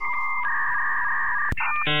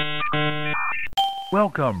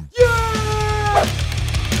Welcome. Yeah!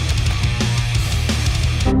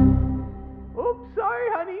 Oops, sorry,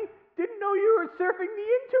 honey. Didn't know you were surfing the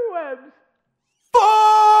interwebs.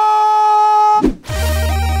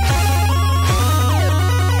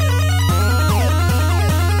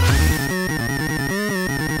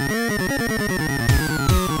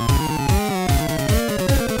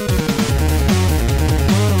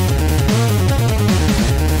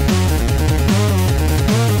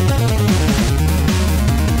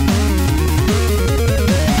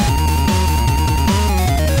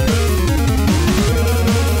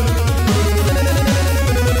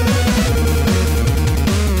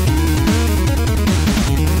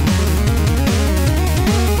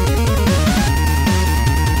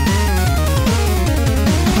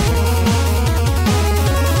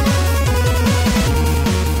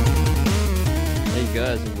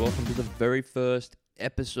 Very first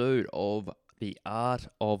episode of the Art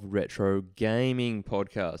of Retro Gaming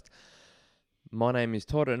podcast. My name is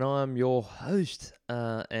Todd and I'm your host.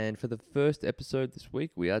 And for the first episode this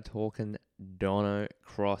week, we are talking Dino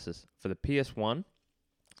Crisis for the PS1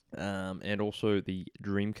 and also the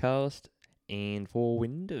Dreamcast and for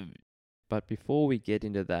Windows. But before we get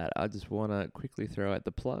into that, I just want to quickly throw out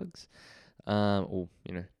the plugs.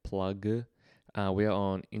 Plug. We are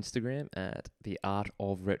on Instagram at the Art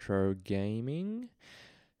of Retro Gaming.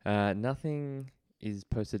 Nothing is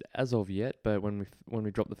posted as of yet, but when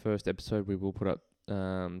we drop the first episode, we will put up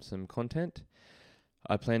some content.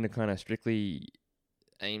 I plan to kind of strictly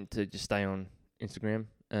aim to just stay on Instagram.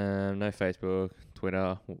 No Facebook,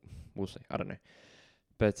 Twitter. We'll see. I don't know.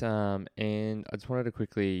 But and I just wanted to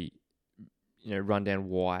quickly, run down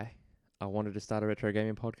why I wanted to start a retro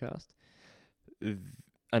gaming podcast.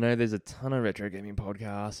 I know there's a ton of retro gaming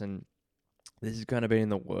podcasts, and this has kind of been in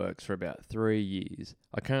the works for about 3 years.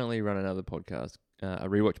 I currently run another podcast, a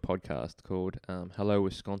rewatch podcast called Hello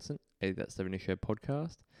Wisconsin, a That 70 Show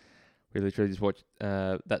podcast. We literally just watch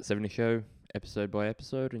That 70 Show episode by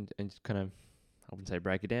episode and just kind of, I wouldn't say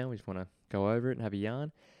break it down, we just want to go over it and have a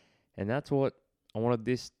yarn. And that's what I wanted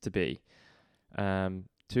this to be.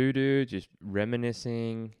 Two dudes just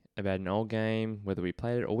reminiscing about an old game, whether we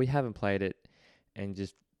played it or we haven't played it, and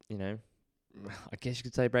just, I guess you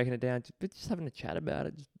could say breaking it down, but just having a chat about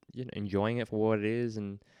it, just, enjoying it for what it is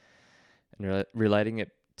and relating it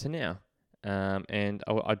to now. And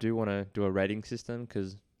I do want to do a rating system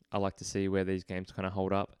because I like to see where these games kind of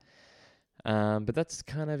hold up. But that's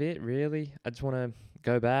kind of it, really. I just want to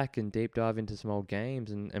go back and deep dive into some old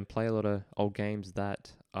games and play a lot of old games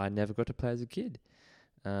that I never got to play as a kid.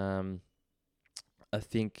 I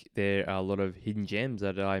think there are a lot of hidden gems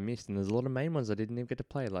that I missed, and there's a lot of main ones I didn't even get to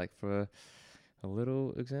play. Like, for a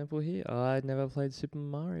little example here, I never played Super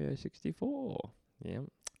Mario 64. Yeah,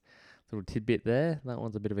 little tidbit there. That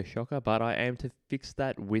one's a bit of a shocker, but I aim to fix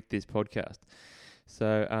that with this podcast.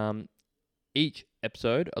 So, each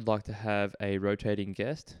episode, I'd like to have a rotating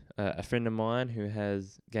guest, a friend of mine who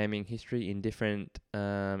has gaming history in different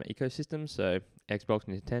ecosystems, so Xbox,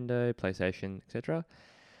 Nintendo, PlayStation, etc.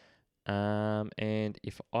 And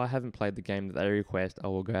if I haven't played the game that they request, I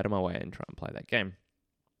will go out of my way and try and play that game.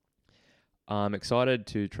 I'm excited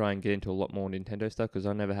to try and get into a lot more Nintendo stuff because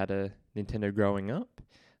I never had a Nintendo growing up.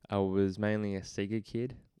 I was mainly a Sega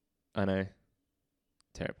kid. I know.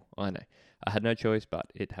 Terrible. I know. I had no choice, but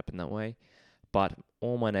it happened that way. But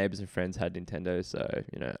all my neighbors and friends had Nintendo, so,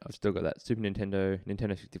 I've still got that Super Nintendo,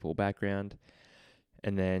 Nintendo 64 background.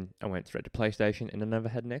 And then I went straight to PlayStation, and I never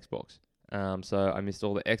had an Xbox. So I missed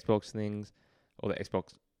all the Xbox things, or the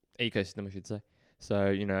Xbox ecosystem, I should say. So,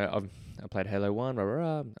 I played Halo 1, blah, blah,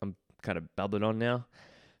 blah. I'm kind of bubbling on now.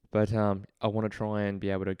 But I want to try and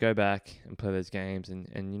be able to go back and play those games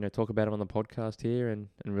and talk about them on the podcast here and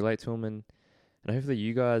relate to them. And hopefully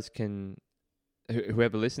you guys can,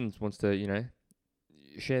 whoever listens wants to,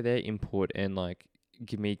 share their input and,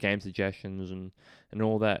 give me game suggestions and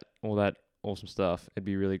all that awesome stuff. It'd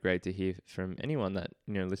be really great to hear from anyone that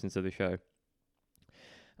listens to the show.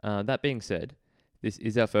 That being said, this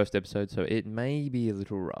is our first episode, so it may be a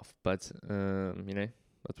little rough, but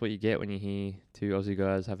that's what you get when you hear two Aussie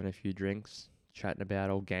guys having a few drinks, chatting about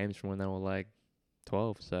old games from when they were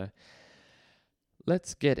 12. So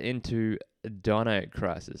let's get into Dino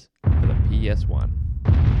Crisis for the PS1.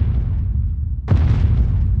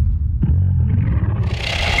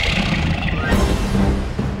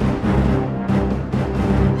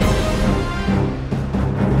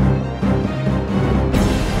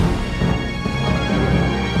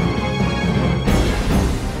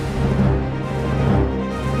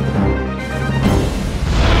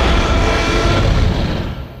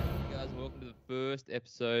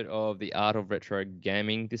 Episode episode of the Art of Retro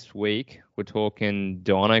Gaming. This week, we're talking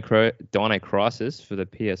Dino Crisis for the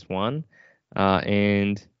PS1.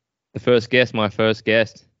 And my first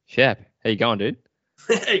guest, Shap. How you going, dude?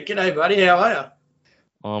 Hey, g'day, buddy. How are you?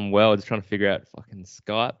 I'm well, just trying to figure out fucking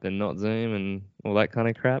Skype and not Zoom and all that kind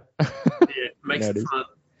of crap. Yeah, makes it fun.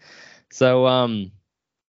 So,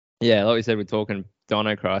 yeah, like we said, we're talking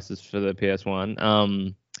Dino Crisis for the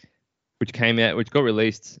PS1. Which got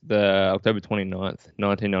released the October 29th,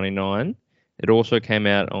 1999. It also came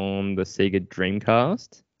out on the Sega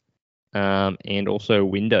Dreamcast, and also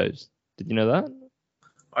Windows. Did you know that?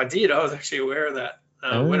 I did. I was actually aware of that.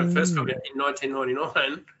 When it first came out in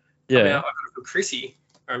 1999, Yeah. I got it for Chrissy.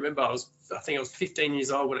 I remember I think I was 15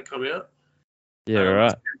 years old when it came out. Yeah,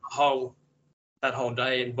 right. That whole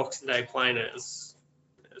day and Boxing Day playing it was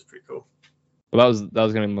pretty cool. Well, that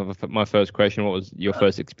was going to be my first question. What was your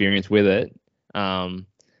first experience with it?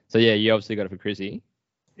 So yeah, you obviously got it for Chrissy.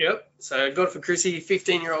 Yep. So I got it for Chrissy,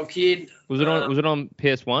 15-year-old kid. Was it on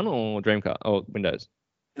PS1 or Dreamcast or Windows?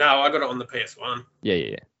 No, I got it on the PS1.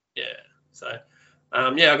 Yeah. Yeah. So,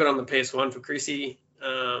 I got it on the PS1 for Chrissy.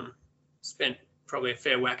 Spent probably a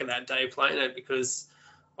fair whack of that day playing it because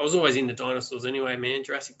I was always into dinosaurs anyway, man.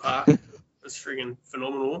 Jurassic Park was friggin'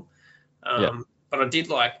 phenomenal. But I did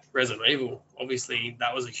like Resident Evil. Obviously,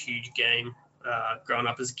 that was a huge game growing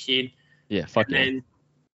up as a kid. Yeah, fuck and yeah. then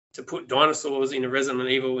to put dinosaurs in a Resident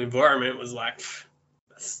Evil environment was like,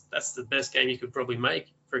 that's the best game you could probably make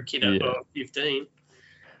for a kid at 15.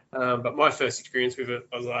 But my first experience with it,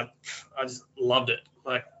 I just loved it.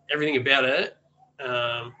 Like everything about it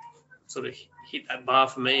sort of hit that bar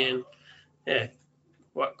for me, and yeah,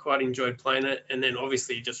 quite enjoyed playing it. And then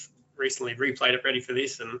obviously just recently replayed it ready for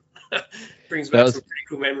this, and brings back some pretty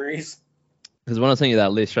cool memories. Because when I sent you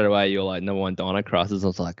that list straight away, you're like number one Dino Crisis. I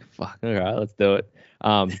was like, fuck, all right, let's do it.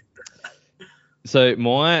 So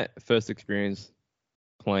my first experience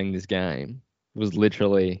playing this game was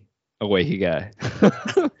literally a week ago,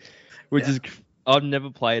 which is I've never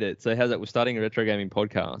played it. So how's that? We're starting a retro gaming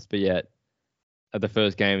podcast, but yet the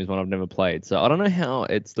first game is one I've never played. So I don't know how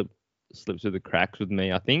it slips through the cracks with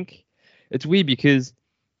me. I think it's weird because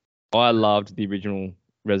I loved the original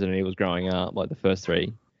Resident Evils growing up, like the first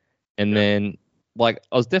three. And then, like,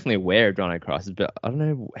 I was definitely aware of Dino Crisis, but I don't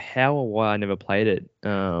know how or why I never played it. I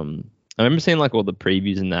remember seeing, like, all the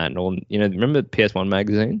previews and that and all, remember the PS1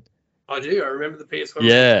 magazine? I do. I remember the PS1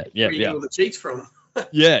 magazine. Where you get all the cheats from.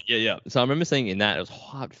 Yeah. So I remember seeing it in that. It was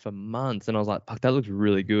hyped for months, and I was like, fuck, that looks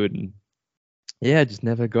really good. And yeah, I just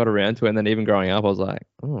never got around to it. And then even growing up, I was like,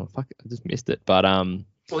 oh, fuck, I just missed it. But,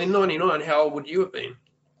 well, in 99, how old would you have been?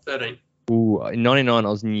 13. Ooh, in 99, I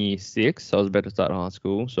was in year 6. So I was about to start high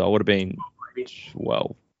school. So I would have been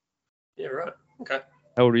 12. Yeah, right. Okay.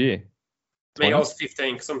 How old are you? 20? Me, I was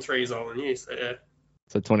 15 because I'm 3 years older than you. So yeah.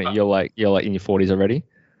 So 20. You're like in your 40s already.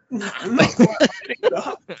 No, not quite.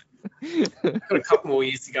 Got a couple more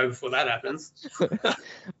years to go before that happens.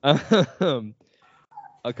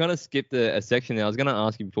 I kind of skipped a section there. I was going to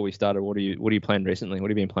ask you before we started, what are you playing recently? What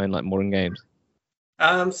have you been playing, like modern games?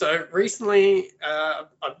 So recently,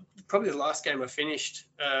 probably the last game I finished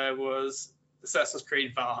was Assassin's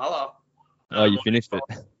Creed Valhalla. Oh, you finished it?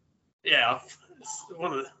 Yeah, it's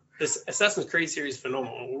one of the Assassin's Creed series is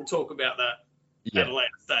phenomenal. We'll talk about that at a later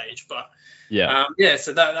stage, but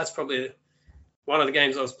so that's probably one of the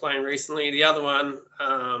games I was playing recently. The other one,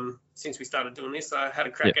 since we started doing this, I had a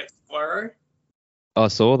crack at Spyro. I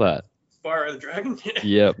saw that. Spyro the Dragon.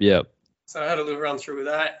 Yep. So I had a little run through with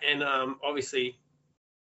that, and obviously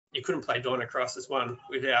you couldn't play Dino Crisis 1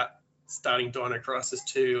 without starting Dino Crisis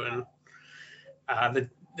 2, and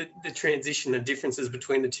the transition and differences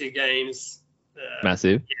between the two games.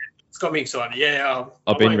 Massive. Yeah, it's got me excited. Yeah,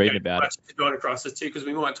 I've been reading about it. Dino Crisis 2 because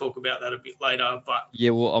we might talk about that a bit later. But yeah,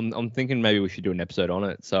 well, I'm thinking maybe we should do an episode on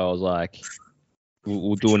it. So I was like,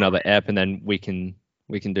 we'll do another app, and then we can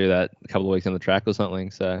do that a couple of weeks on the track or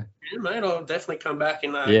something. So yeah, mate, I'll definitely come back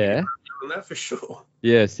and on that for sure.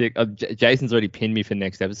 Yeah, sick. Jason's already pinned me for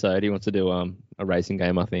next episode. He wants to do a racing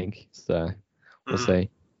game, I think. So we'll see.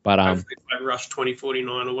 But hopefully it's like Rush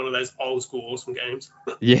 2049 or one of those old school awesome games.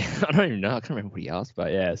 Yeah, I don't even know. I can't remember what he asked,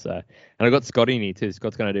 but yeah. So and I got Scotty in here too.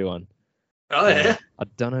 Scott's gonna do one. Oh yeah. I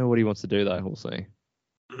don't know what he wants to do though. We'll see.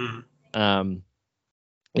 Mm-hmm.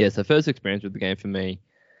 Yeah. So first experience with the game for me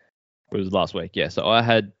was last week. Yeah. So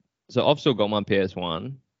I've still got my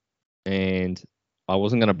PS1, and I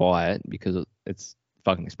wasn't gonna buy it because it's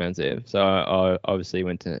fucking expensive. So I obviously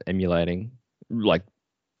went to emulating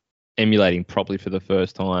properly for the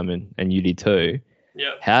first time, and you did too.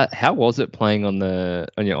 Yeah. How was it playing on your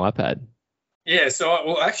iPad? Yeah,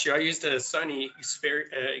 so actually, I used a Sony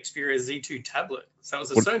Xperia Z2 tablet. So it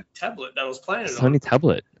was a What? Sony tablet that I was playing it Sony on.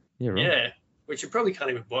 tablet. Yeah, right. Yeah, which you probably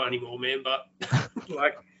can't even buy anymore, man. But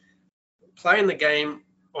like playing the game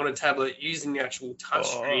on a tablet using the actual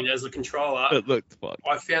touchscreen as a controller, It looked fucked.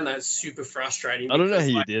 I found that super frustrating. I don't know how because,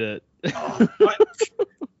 you like, did it.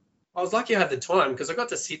 I was lucky I had the time because I got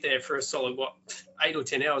to sit there for a solid 8 or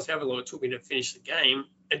 10 hours, however long it took me to finish the game,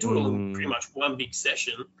 and do it all in pretty much one big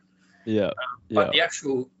session. Yeah. But the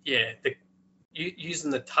actual,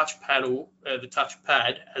 using the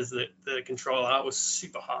touchpad as the controller was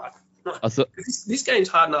super hard. This game's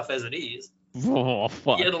hard enough as it is. Oh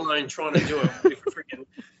fuck! Yet alone trying to do it with a freaking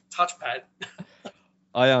touchpad.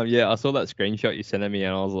 I saw that screenshot you sent me,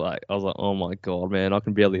 and I was like, oh my god, man, I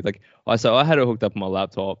can barely I had it hooked up on my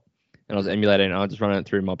laptop, and I was emulating, and I was just running it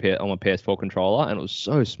through on my PS4 controller, and it was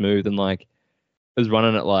so smooth, and it was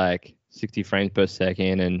running at 60 frames per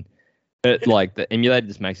second, and it the emulator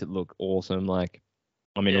just makes it look awesome. We'll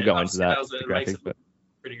go into that. The graphics, but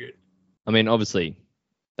pretty good. I mean, obviously,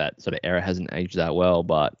 that sort of era hasn't aged that well,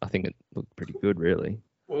 but I think it looked pretty good, really.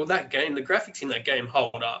 Well, that game, the graphics in that game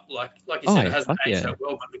hold up. Like you said, it hasn't aged that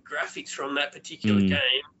well, but the graphics from that particular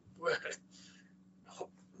game were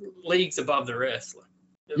leagues above the rest.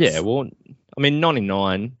 Well, I mean,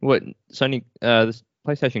 99. What Sony? This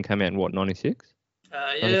PlayStation came out in what, 96?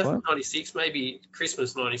 96, maybe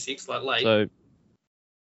Christmas 96, late. So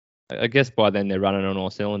I guess by then they're running on all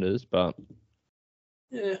cylinders, but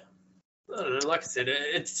yeah, I don't know. Like I said,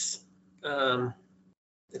 it's hard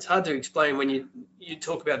to explain when you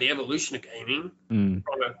talk about the evolution of gaming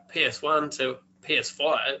from a PS1 to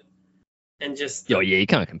PS5, and just you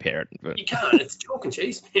can't compare it. But... You can't. It's chalk and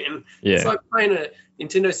cheese, man. Yeah. It's like playing a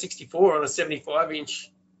Nintendo 64 on a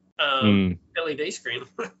 75-inch LED screen.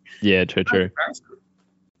 Yeah, true.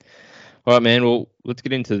 All right, man. Well, let's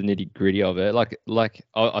get into the nitty gritty of it. I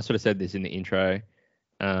sort of said this in the intro.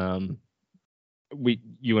 You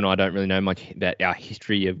and I don't really know much about our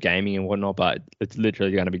history of gaming and whatnot, but it's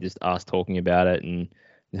literally going to be just us talking about it and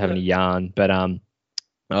having a yarn. But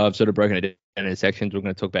I've sort of broken it down into sections. We're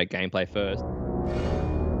going to talk about gameplay first.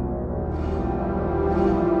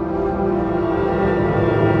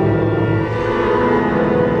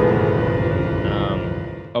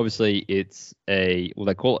 Obviously, it's they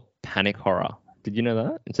call it panic horror. Did you know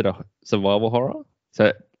that? Instead of survival horror?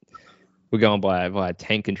 So we're going via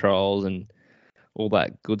tank controls and all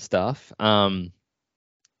that good stuff. How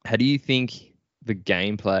do you think the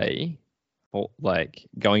gameplay,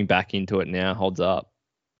 going back into it now, holds up?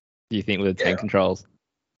 Do you think with the tank controls?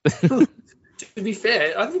 To be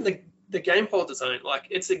fair, I think the game holds its own.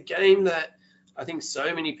 It's a game that I think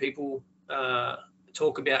so many people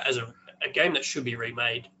talk about as a game that should be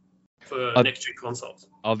remade for next gen consoles.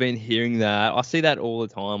 I've been hearing that. I see that all the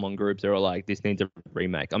time on groups. They're like, this needs a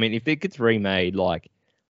remake. I mean, if it gets remade like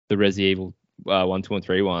the Resident Evil 1, 2, and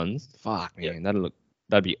 3 ones, fuck man,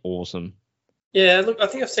 that'd be awesome. Yeah, look, I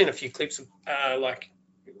think I've seen a few clips of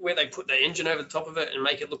where they put the engine over the top of it and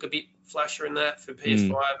make it look a bit flasher in that for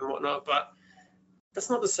PS5 and whatnot, but that's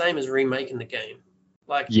not the same as remaking the game.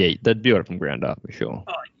 They'd build it from ground up for sure.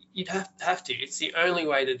 Oh, you'd have to. It's the only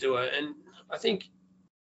way to do it, and I think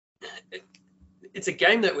it's a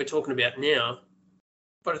game that we're talking about now,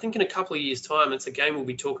 but I think in a couple of years' time, it's a game we'll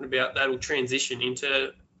be talking about that'll transition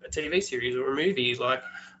into a TV series or a movie.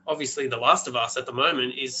 Obviously, The Last of Us at the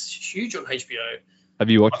moment is huge on HBO. Have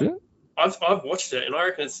you watched it? I've watched it, and I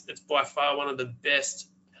reckon it's by far one of the best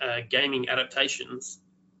gaming adaptations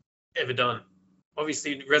ever done.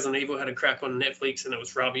 Obviously, Resident Evil had a crack on Netflix, and it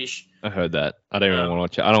was rubbish. I heard that. I don't even want to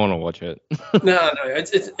watch it. I don't want to watch it. No.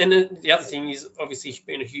 And then the other thing is, obviously,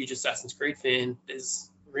 being a huge Assassin's Creed fan, there's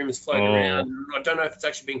rumors floating around. I don't know if it's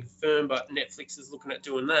actually been confirmed, but Netflix is looking at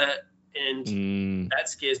doing that, and that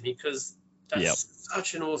scares me because that's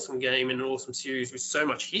such an awesome game and an awesome series with so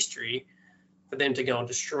much history. For them to go and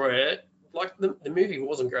destroy it, the movie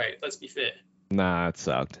wasn't great. Let's be fair. Nah, it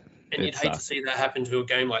sucked. And you'd hate to see that happen to a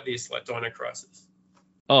game like this, like Dino Crisis.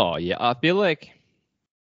 Oh yeah, I feel like.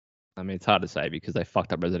 I mean, it's hard to say because they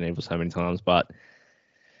fucked up Resident Evil so many times, but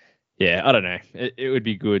yeah, I don't know. It would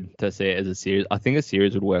be good to see it as a series. I think a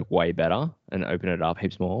series would work way better and open it up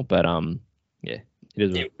heaps more. But it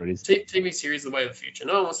is what it is. TV series is the way of the future.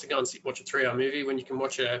 No one wants to go and watch a 3-hour movie when you can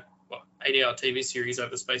watch a 8-hour TV series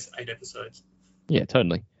over the space of 8 episodes. Yeah,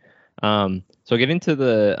 totally. So I get into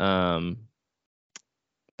the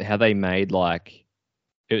how they made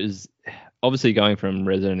it was obviously going from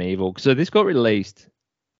Resident Evil. So this got released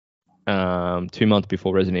 2 months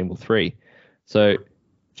before Resident Evil 3. So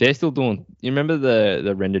they're still doing. You remember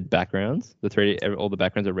the rendered backgrounds, the 3D, all the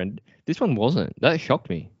backgrounds are rendered. This one wasn't. That shocked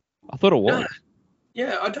me. I thought it No. was.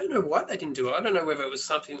 Yeah, I don't know why they didn't do it. I don't know whether it was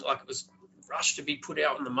something like it was rushed to be put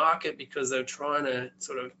out in the market because they're trying to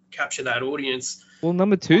sort of capture that audience. Well,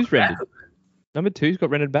 number 2's rendered. Number 2's got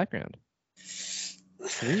rendered background.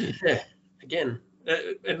 Weird. Yeah, again,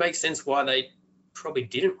 it makes sense why they probably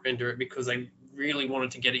didn't render it, because they really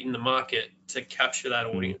wanted to get it in the market to capture that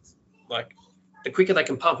audience. Like, the quicker they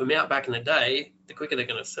can pump them out back in the day, the quicker they're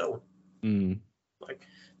going to sell. Like,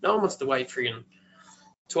 no one wants to wait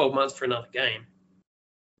 12 months for another game.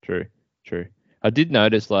 True. I did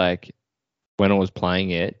notice, like, when I was playing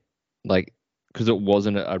it, like, because it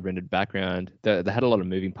wasn't a rendered background, they had a lot of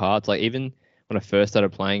moving parts. Like, even when I first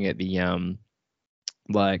started playing it, the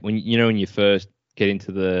like when you first get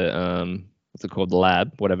into the what's it called, the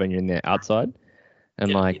lab, whatever, and you're in there outside,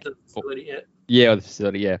 and like the facility, the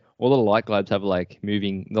facility, yeah, all the light globes have like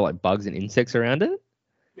moving, they're like bugs and insects around it.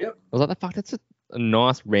 Yep. I was like, fuck, that's a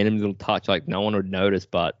nice random little touch, like no one would notice,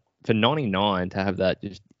 but for 99 to have that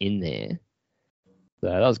just in there, so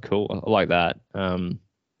that was cool. I like that.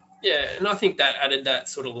 Yeah, and I think that added that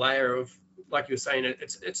sort of layer of, like you were saying,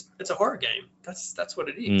 it's a horror game. That's what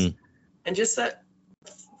it is. And just that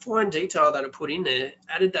fine detail that it put in there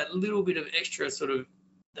added that little bit of extra sort of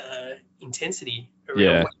intensity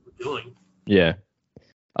around what you were doing. Yeah.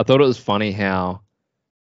 I thought it was funny how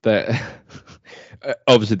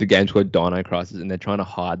obviously the game's called Dino Crisis, and they're trying to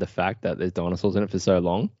hide the fact that there's dinosaurs in it for so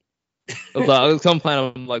long. Like, some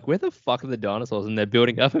planet, I'm like, where the fuck are the dinosaurs? And they're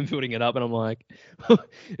building up and building it up, and I'm like,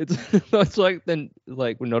 it's like, then,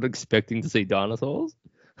 like, we're not expecting to see dinosaurs.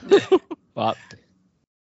 But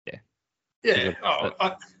yeah.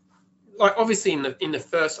 Like, obviously in the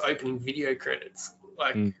first opening video credits,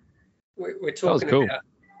 like we're talking cool. about.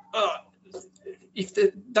 If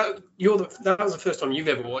that was the first time you've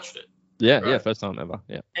ever watched it. Yeah, right? yeah, first time ever.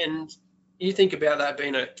 Yeah. And you think about that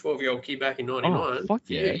being a 12-year-old kid back in '99. Oh, fuck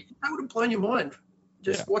yeah. That would have blown your mind.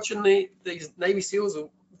 Just watching these Navy SEALs are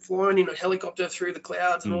flying in a helicopter through the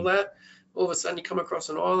clouds and all that. All of a sudden you come across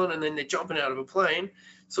an island, and then they're jumping out of a plane,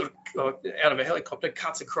 sort of out of a helicopter,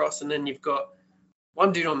 cuts across, and then you've got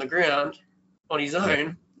one dude on the ground on his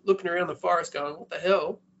own, looking around the forest going, what the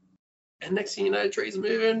hell? And next thing you know, trees are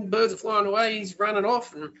moving, birds are flying away, he's running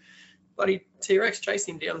off, and bloody T-Rex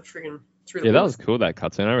chasing him down through the that was cool, that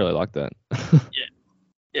cutscene. I really liked that.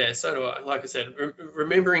 Yeah, so do I. Like I said,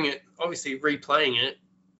 remembering it, obviously replaying it,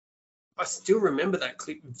 I still remember that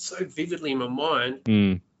clip so vividly in my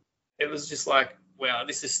mind. It was just like, wow,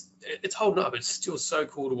 it's holding up. It's still so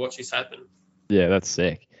cool to watch this happen. Yeah, that's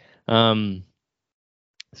sick. So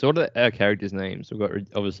what are our characters' names? We've got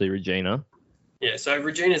obviously Regina. Yeah, so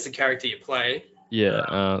Regina's the character you play. Yeah.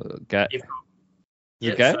 So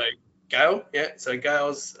Gale? Gale. Yeah, so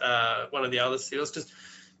Gale's one of the other SEALs.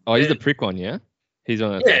 He's the prick one, yeah? He's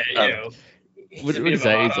on that. Yeah. What did he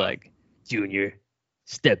say? He's like, Junior,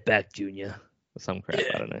 step back, Junior. Or some crap,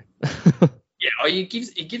 I don't know. Yeah, he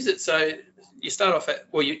gives it, so you start off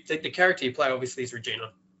at, the character you play obviously is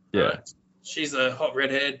Regina. Yeah. Right? She's a hot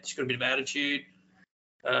redhead. She's got a bit of attitude.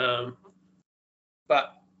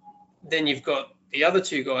 But then you've got the other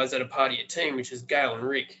two guys that are part of your team, which is Gale and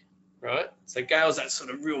Rick, right? So Gale's that sort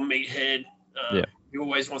of real meathead. He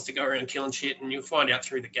always wants to go around killing shit, and you'll find out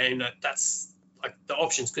through the game that that's like the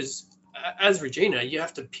options, because as Regina, you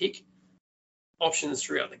have to pick options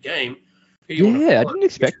throughout the game. I didn't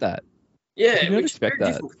expect that. Yeah, I didn't expect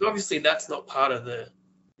that. Because obviously that's not part of the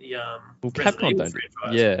Capcom don't.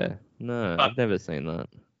 franchise. Yeah, no, I've never seen that.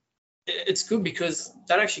 It's good because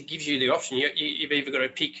that actually gives you the option. You've either got to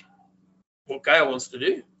pick what Gale wants to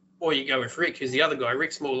do, or you go with Rick, who's the other guy.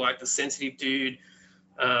 Rick's more like the sensitive dude.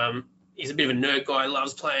 He's a bit of a nerd guy,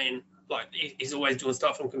 loves playing, like he's always doing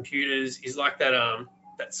stuff on computers. He's like that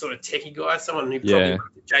sort of techie guy, someone who probably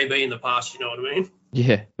worked at JB in the past, you know what I mean?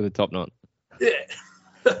 Yeah, with a top knot. Yeah.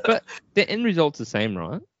 But the end result's the same,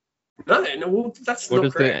 right? No, well, that's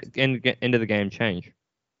not correct. What does the end of the game change?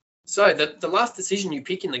 So the last decision you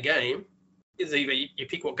pick in the game is either you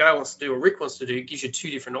pick what Gale wants to do or Rick wants to do. It gives you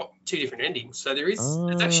two different endings. So there is,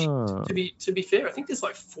 it's actually, to be fair, I think there's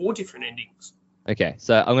like 4 different endings. Okay,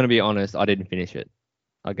 so I'm gonna be honest. I didn't finish it.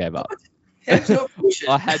 I gave up. How did you not finish it?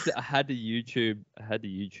 I had to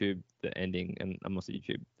YouTube the ending, and I must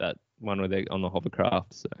YouTube that one where they're on the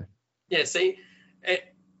hovercraft. So yeah, see,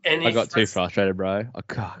 and I got too frustrated, bro. I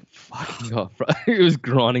can't fucking got. It was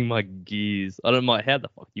grinding my gears. I don't know how the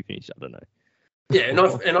fuck you finished. I don't know. Yeah,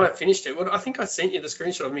 and I finished it. Well, I think I sent you the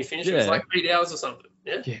screenshot of me finishing. It was like 8 hours or something.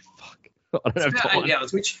 Yeah. Yeah, fuck. I don't it's about 8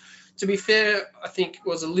 hours, which, to be fair, I think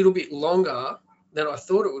was a little bit longer than I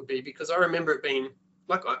thought it would be, because I remember it being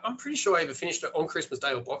like, I'm pretty sure I either finished it on Christmas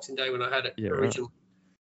Day or Boxing Day when I had it originally.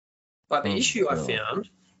 But the issue I found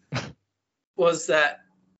was that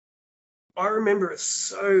I remember it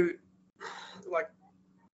so like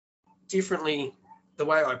differently the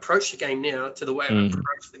way I approach the game now to the way I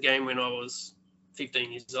approached the game when I was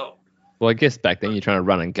 15 years old. Well, I guess back then you're trying to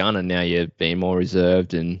run and gun, and now you're being more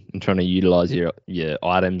reserved and trying to utilize your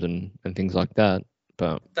items and things like that.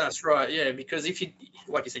 But that's right, yeah. Because if you,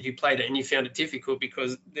 like you said, you played it and you found it difficult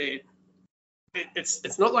because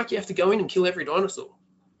it's not like you have to go in and kill every dinosaur.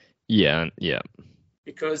 Yeah.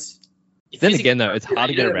 Because then again, though, it's hard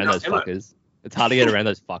to get around those fuckers. It's hard to get around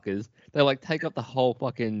those fuckers. They like take up the whole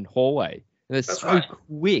fucking hallway. And they're so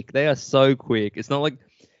quick. They are so quick. It's not like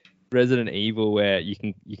Resident Evil where you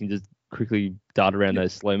can just quickly dart around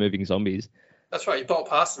those slow moving zombies. That's right. You bolt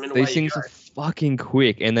past them in a way. These things are fucking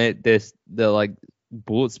quick, and they're like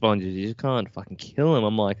bullet sponges. You just can't fucking kill them.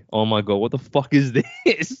 I'm like, oh my god, what the fuck is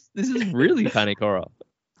this? This is really panic horror.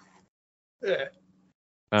 Yeah.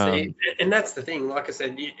 See, and that's the thing. Like I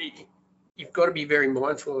said, you've got to be very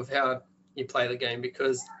mindful of how you play the game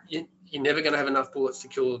because you're never going to have enough bullets to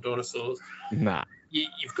kill the dinosaurs. Nah.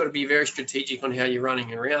 You've got to be very strategic on how you're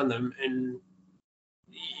running around them, and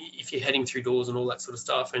if you're heading through doors and all that sort of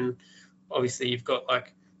stuff. And obviously, you've got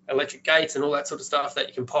like electric gates and all that sort of stuff that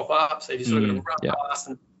you can pop up. So you sort of got to run past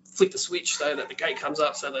and flick the switch so that the gate comes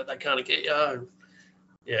up so that they can't get you. And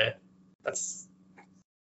yeah, that's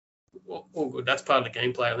all good. That's part of the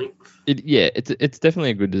gameplay, I think. It's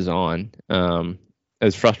definitely a good design.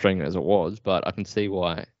 As frustrating as it was, but I can see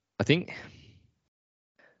why. I think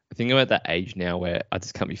I'm at that age now where I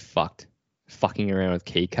just can't be fucking around with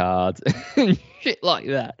key cards and shit like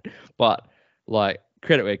that. But like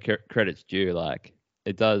credit where credit's due, like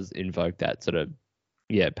it does invoke that sort of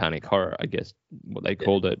panic horror, I guess what they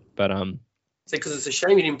called it. But because it's a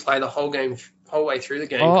shame you didn't play the whole way through the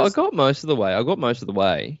game. Oh, I got most of the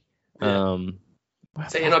way. Yeah.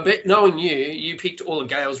 See, and I bet knowing you picked all of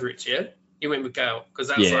Gale's routes, yeah? You went with Gale because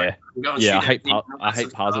that's like I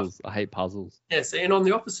hate puzzles. I hate puzzles. Yeah, see, and on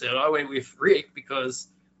the opposite, I went with Rick because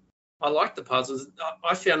I like the puzzles.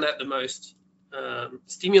 I found that the most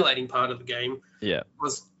stimulating part of the game. Yeah,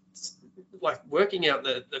 was like working out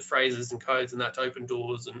the phrases and codes and that to open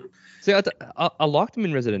doors and. See, I liked them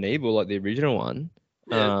in Resident Evil, like the original one.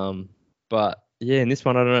 Yeah. But in this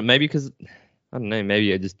one I don't know. Maybe because I don't know.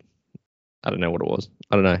 Maybe I don't know what it was.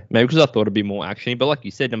 I don't know. Maybe because I thought it'd be more actiony. But like you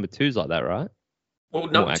said, number 2's like that, right? Well,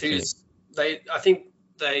 number 2's I think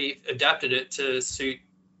they adapted it to suit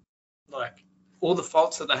like all the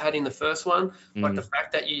faults that they had in the first one, like the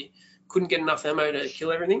fact that you couldn't get enough ammo to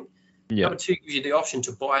kill everything. Yeah. Number 2 gives you the option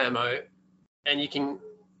to buy ammo, and you can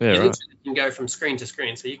go from screen to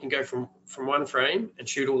screen. So you can go from one frame and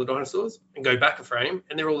shoot all the dinosaurs, and go back a frame,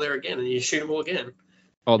 and they're all there again, and you shoot them all again.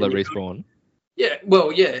 Oh, they respawn. Yeah,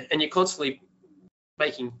 well, yeah, and you're constantly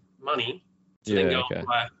making money to then go and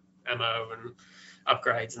buy ammo and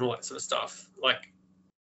upgrades and all that sort of stuff. Like,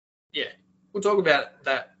 we'll talk about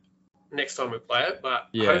that next time we play it, but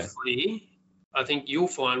hopefully I think you'll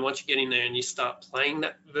find once you get in there and you start playing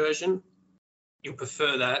that version, you'll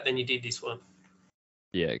prefer that than you did this one.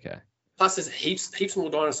 Yeah, okay. Plus, there's heaps more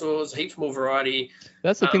dinosaurs, heaps more variety.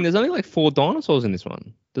 That's the thing. There's only like 4 dinosaurs in this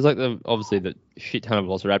one. There's like obviously the shit ton of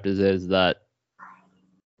velociraptors. There's that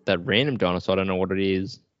random dinosaur. I don't know what it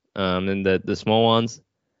is. Then the small ones,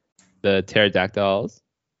 the pterodactyls.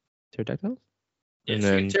 Pterodactyls? Yeah, and so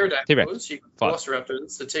then pterodactyls,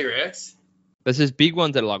 velociraptors, the T-Rex. There's these big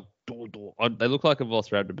ones that are like, they look like a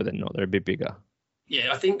velociraptor, but they're not. They're a bit bigger.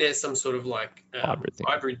 Yeah, I think there's some sort of like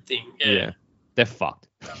hybrid thing. Yeah. They're fucked.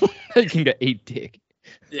 They can go eat dick.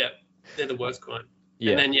 Yeah, they're the worst kind.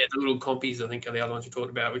 Yeah. And then, the little compies, I think, are the other ones you talked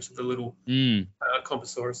about, which are the little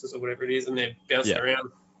compasauruses or whatever it is, and they're bouncing around.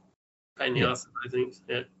 Pain in the ass of those things.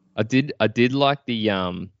 Yeah. I did like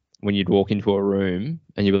the when you'd walk into a room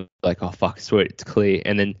and you were like, oh fuck, sweet, it's clear,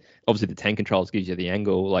 and then obviously the tank controls gives you the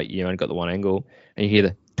angle, like you only got the one angle, and you hear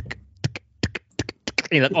the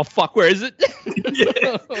and you're like, oh fuck, where is it?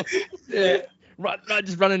 Yeah. Right,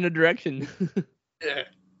 just run in a direction. Yeah.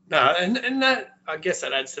 No, and that, I guess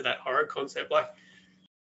that adds to that horror concept. Like,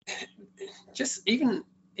 just even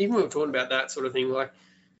when we're talking about that sort of thing, like,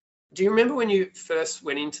 do you remember when you first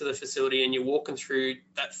went into the facility and you're walking through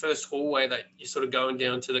that first hallway that you're sort of going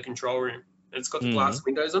down to the control room and it's got the glass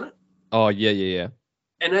windows on it? Oh, yeah.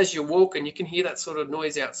 And as you're walking, you can hear that sort of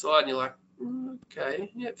noise outside and you're like,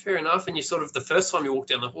 okay, yeah, fair enough. And you sort of, the first time you walk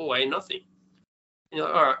down the hallway, nothing. And you're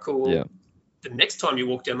like, all right, cool. Yeah. The next time you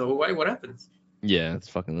walk down the hallway, what happens? Yeah, it's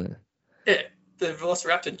fucking there. Yeah, the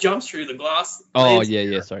velociraptor jumps through the glass. Oh,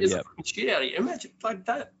 yeah, sorry, yeah. Fucking shit out of you. Imagine like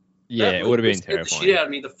that. Yeah, it would have been terrifying. The shit out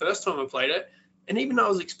of me the first time I played it, and even though I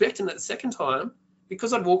was expecting it the second time,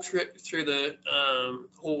 because I'd walked through the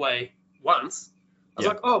hallway once. I was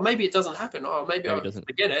like, oh, maybe it doesn't happen. Oh, maybe I'll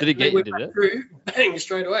forget it. Did it get you? Did it? Through, bang,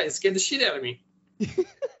 straight away. It scared the shit out of me.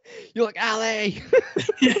 You're like, Ali.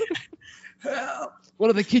 Help. One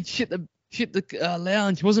of the kids shit the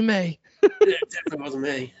lounge. Wasn't me. Yeah, it definitely wasn't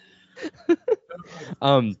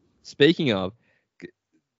me. Speaking of,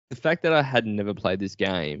 the fact that I had never played this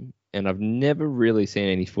game and I've never really seen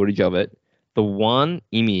any footage of it, the one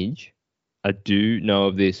image I do know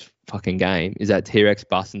of this fucking game is that T-Rex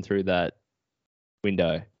busting through that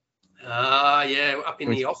window. Yeah, up in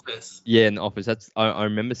the office. Yeah, in the office. I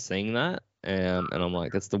remember seeing that, and I'm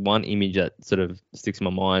like, that's the one image that sort of sticks in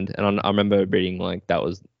my mind. And I remember reading like that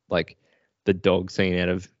was like the dog scene out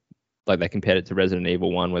of, like, they compared it to Resident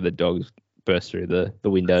Evil 1 where the dogs burst through the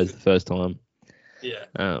windows the first time.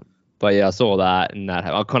 Yeah. But yeah, I saw that, and that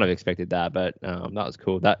I kind of expected that, but that was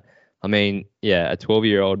cool. That, I mean, yeah, a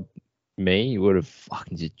 12-year-old me would have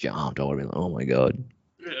fucking just jumped. I would have been like, oh my god.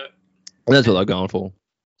 Yeah. And that's what they're going for.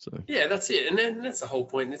 So yeah, that's it, and then that's the whole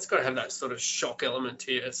point. It's got to have that sort of shock element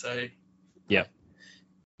to it. So yeah,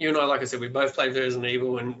 you and I, like I said, we both played Resident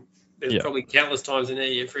Evil, and there's probably countless times in there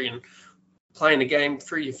you're freaking playing the game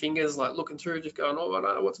through your fingers, like looking through, just going, oh, I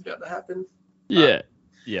don't know what's about to happen. Yeah.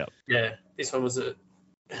 This one was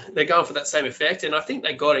they're going for that same effect, and I think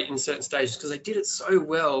they got it in certain stages because they did it so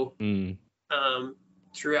well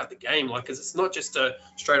throughout the game. Like, because it's not just a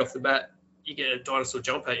straight off the bat you get a dinosaur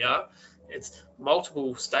jump at you. It's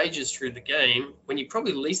multiple stages through the game. When you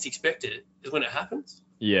probably least expect it is when it happens.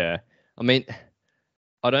 Yeah. I mean,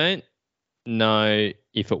 I don't know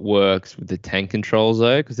if it works with the tank controls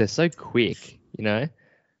though, because they're so quick, you know?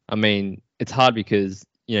 I mean, it's hard because,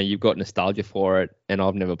 you know, you've got nostalgia for it and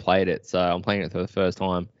I've never played it, so I'm playing it for the first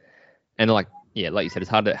time. And like you said, it's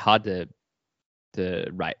hard to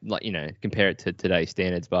rate, like, you know, compare it to today's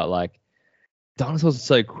standards, but like dinosaurs are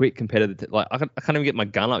so quick compared to I can't even get my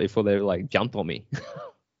gun up before they like jumped on me.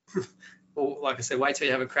 Well, like I said, wait till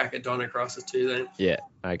you have a crack at Dino Crisis 2 then. Yeah.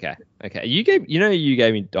 Okay. You gave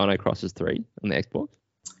me Dino Crisis 3 on the Xbox.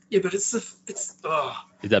 Yeah, but it's Is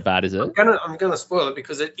that bad? Is it? I'm gonna spoil it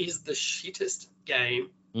because it is the shittest game.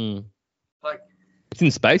 Like, it's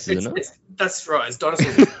in space, isn't it? That's right. It's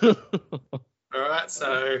dinosaurs. All right.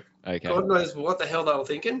 So okay. God knows what the hell they were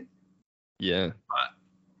thinking. Yeah.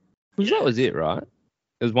 But that was it, right?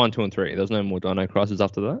 It was 1, 2, and 3. There was no more Dino Crisis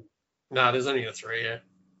after that. No, there's only the 3. Yeah.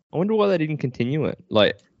 I wonder why they didn't continue it,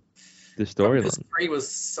 like the storyline. Because 3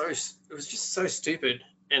 was just so stupid,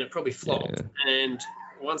 and it probably flopped. Yeah. And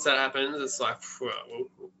once that happens, it's like, well,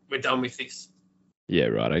 we're done with this. Yeah.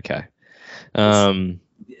 Right. Okay.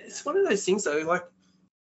 It's one of those things though, like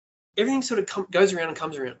everything sort of goes around and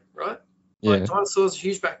comes around, right? Like dinosaurs,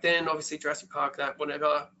 huge back then, obviously Jurassic Park, that,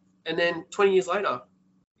 whatever. And then 20 years later,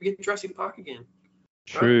 we get Jurassic Park again.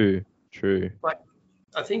 True. Like,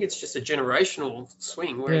 I think it's just a generational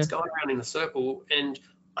swing where it's going around in a circle, and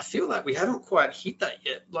I feel like we haven't quite hit that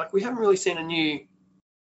yet. Like, we haven't really seen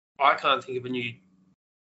I can't think of a new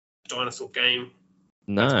dinosaur game.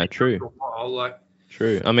 No, true.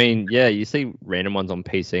 True. I mean, yeah, you see random ones on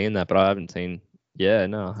PC and that, but I haven't seen. Yeah,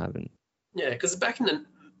 no, I haven't. Yeah, because back in the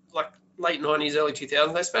late 90s, early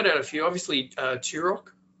 2000s, they spat out a few. Obviously, Turok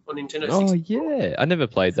on Nintendo 64. Oh yeah, I never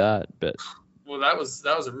played that, but. Well, that was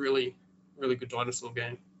a really, really good dinosaur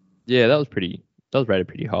game. Yeah, that was rated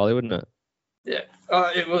pretty highly, wasn't it? Yeah,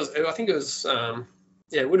 it was. I think it was.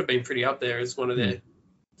 It would have been pretty up there as one of their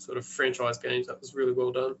sort of franchise games. That was really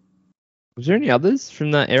well done. Was there any others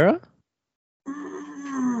from that era?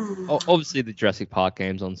 Obviously, the Jurassic Park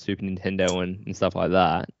games on Super Nintendo and stuff like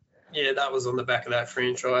that. Yeah, that was on the back of that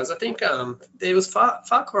franchise. I think there was Far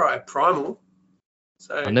Cry Primal.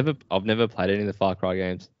 So I've never played any of the Far Cry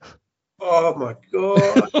games. Oh my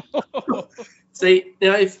god! See,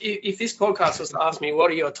 now if this podcast was to ask me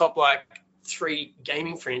what are your top 3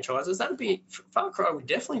 gaming franchises, that'd be Far Cry would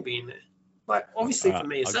definitely be in there. Like, obviously for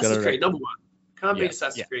me, Assassin's Creed number 1. Can't beat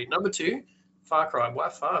Assassin's Creed. Number 2, Far Cry by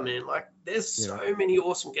far, man. Like, there's so many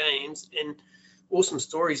awesome games and awesome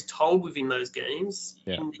stories told within those games.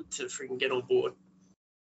 Yeah. You need to freaking get on board.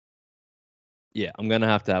 Yeah, I'm going to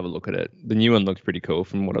have a look at it. The new one looks pretty cool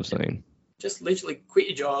from what I've seen. Just literally quit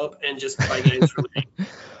your job and just play games for me.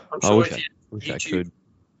 I'm sure if you YouTube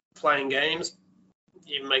playing games,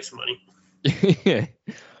 you make some money. Yeah.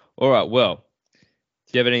 All right, well,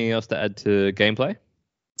 do you have anything else to add to gameplay?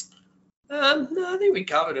 No, I think we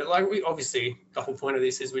covered it. Like, we obviously, the whole point of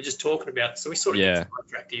this is we're just talking about it, so we sort of get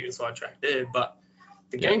sidetracked here and sidetracked there. But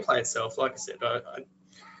the gameplay itself, like I said,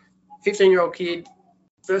 15-year-old kid,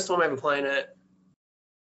 first time ever playing it,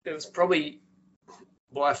 it was probably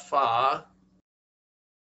by far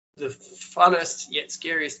the funnest yet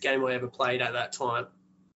scariest game I ever played at that time.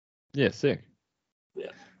 Yeah, sick.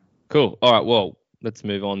 Yeah. Cool. All right, well, let's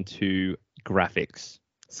move on to graphics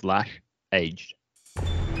 / aged.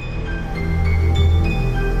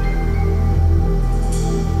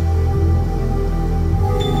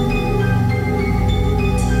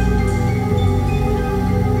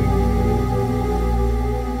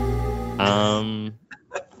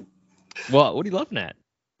 What are you laughing at?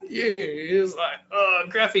 Yeah, it was like, oh,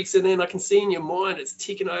 graphics, and then I can see in your mind it's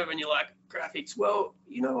ticking over, and you're like, graphics. Well,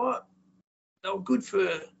 you know what? They were good for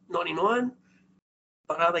 '99,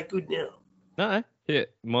 but are they good now? No, yeah.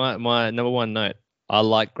 My number one note. I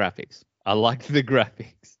like graphics. I like the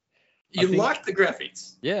graphics. You like the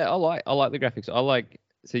graphics? Yeah, I like the graphics.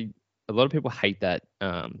 See, a lot of people hate that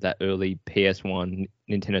that early PS1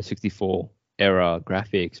 Nintendo 64 era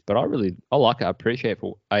graphics, but I like it.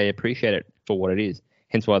 I appreciate it for what it is.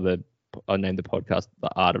 Hence why I named the podcast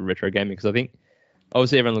The Art of Retro Gaming, because I think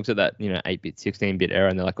obviously everyone looks at that 8-bit, 16-bit era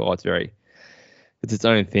and they're like, oh, it's its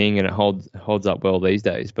own thing and it holds up well these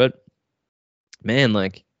days. But man,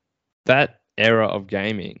 like that era of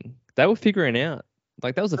gaming, they were figuring out.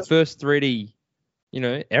 Like that was the first 3D,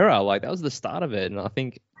 era. Like that was the start of it, and I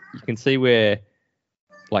think you can see where,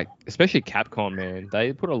 like, especially Capcom, man,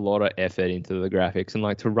 they put a lot of effort into the graphics and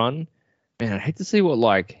like to run. Man, I hate to see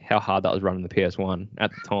how hard that was running the PS1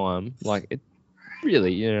 at the time. Like it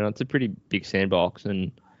really, it's a pretty big sandbox,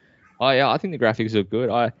 and I think the graphics are good.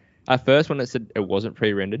 At first when it said it wasn't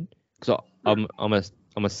pre-rendered, because I'm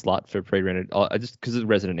a slut for pre-rendered. I just because of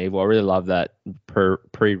Resident Evil, I really love that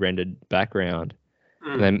pre-rendered background.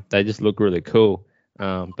 And they just look really cool.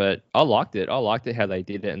 But I liked it. I liked it how they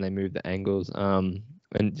did it and they moved the angles. And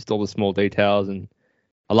just all the small details. And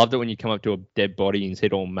I loved it when you come up to a dead body and see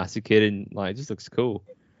it all massacred, and like it just looks cool.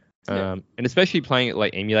 And especially playing it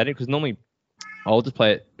like emulated, because normally I'll just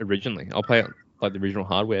play it originally. I'll play it like the original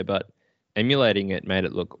hardware, but emulating it made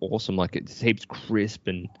it look awesome. Like it seems crisp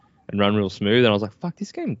and run real smooth. And I was like, fuck,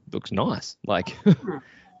 this game looks nice. Like,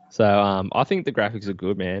 so I think the graphics are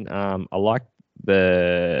good, man. I like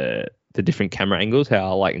the different camera angles,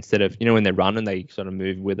 how like instead of when they're running they sort of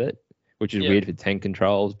move with it, which is weird for tank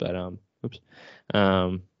controls, but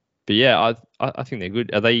but yeah, I think they're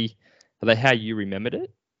good. Are they how you remembered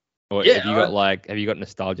it, or have you got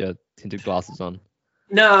nostalgia tinted glasses on?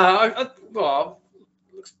 No, well,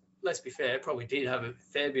 let's be fair, probably did have a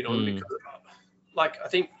fair bit on because like I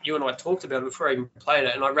think you and I talked about it before I even played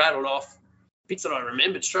it, and I rattled off bits that I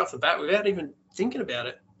remembered straight off the bat without even thinking about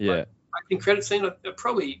it. Yeah. Like in credit scene, I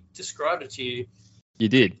probably described it to you. You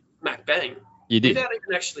did. Mac Bang. You did. Without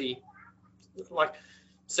even actually, like,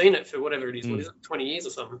 seen it for whatever it is. What is it, 20 years or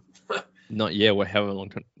something? Not, yeah, however long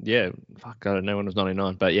time. Yeah, fuck, I don't know when it was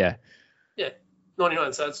 99, but yeah. Yeah,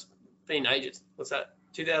 99, so it's been ages. What's that?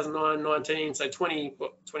 2009, 19, so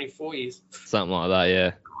 24 years. Something like that,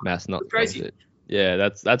 yeah. Math's not crazy. Yeah,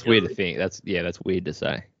 that's weird to think. That's weird to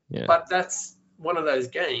say. Yeah. But that's one of those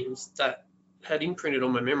games that had imprinted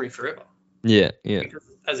on my memory forever. Yeah. Because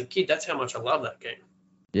as a kid, that's how much I love that game.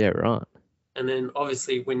 Yeah, right. And then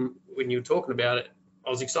obviously when you were talking about it, I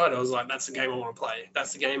was excited. I was like, that's the game I want to play.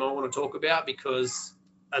 That's the game I want to talk about, because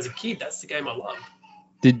as a kid, that's the game I loved.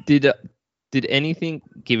 Did anything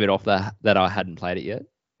give it off that I hadn't played it yet?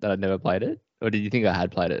 That I'd never played it? Or did you think I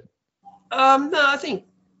had played it? No, I think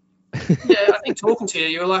I think talking to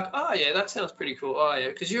you were like, oh yeah, that sounds pretty cool. Oh yeah,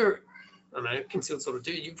 because you're, I don't know, concealed sort of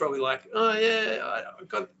dude. You're probably like, oh yeah, I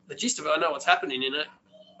got the gist of it. I know what's happening in it.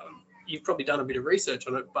 You've probably done a bit of research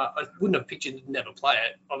on it, but I wouldn't have pictured you'd never play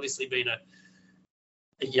it. Obviously, being a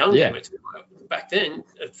young gamer back then,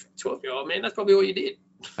 a 12-year-old man, that's probably all you did.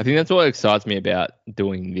 I think that's what excites me about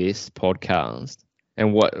doing this podcast,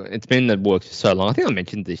 and what it's been that works for so long. I think I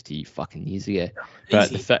mentioned this to you fucking years ago, but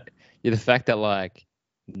the fact that like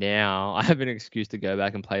now I have an excuse to go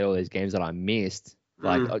back and play all these games that I missed.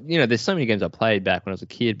 Like there's so many games I played back when I was a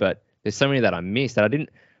kid, but there's so many that I missed that I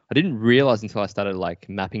didn't realize until I started like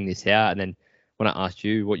mapping this out. And then when I asked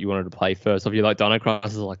you what you wanted to play first, if you like Dino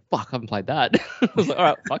Crisis, I was like, fuck, I haven't played that. I was like, all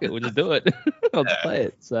right, fuck it, we'll just do it. I'll just play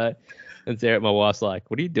it. So, and Sarah, my wife's like,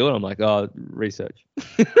 what are you doing? I'm like, oh, research.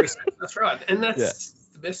 That's right. And that's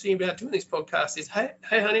the best thing about doing this podcast is, hey,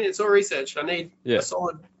 honey, it's all research. I need a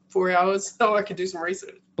solid 4 hours so I can do some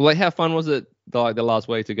research. But like, how fun was it like the last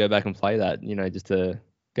week to go back and play that, just to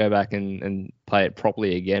go back and play it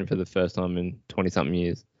properly again for the first time in 20-something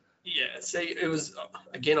years? Yeah, see, it was,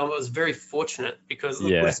 again, I was very fortunate because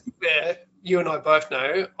you and I both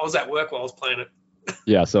know I was at work while I was playing it.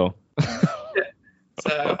 Yeah, I saw.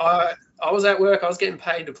 So I was at work, I was getting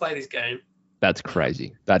paid to play this game. That's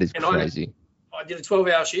crazy. That is crazy. I did a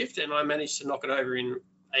 12-hour shift and I managed to knock it over in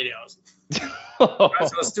 8 hours. Right,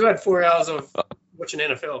 so I still had 4 hours of watching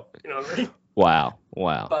NFL. You know what I mean? Wow.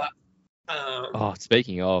 But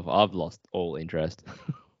Speaking of, I've lost all interest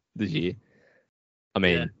this year. I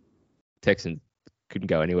mean, Texans couldn't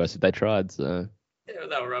go anywhere, so they tried. So yeah,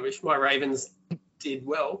 they were rubbish. My Ravens did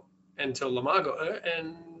well until Lamar got hurt,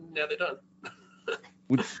 and now they're done.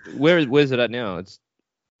 Where's it at now? It's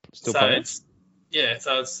still playing? So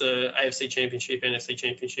it's the AFC Championship, NFC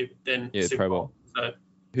Championship, then Super Pro Bowl. Bowl.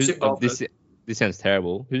 So Super Bowl. This sounds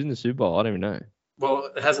terrible. Who's in the Super Bowl? I don't even know.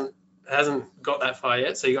 Well, it hasn't got that far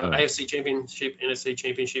yet. So you got AFC Championship, NFC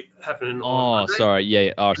Championship happening on Monday. Sorry.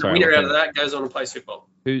 Yeah. Oh, sorry. The winner out of that goes on to play Super Bowl.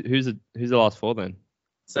 Who's the last four then?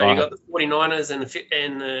 So you got the 49ers and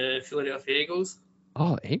the Philadelphia Eagles.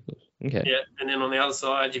 Oh, Eagles. Okay. Yeah, and then on the other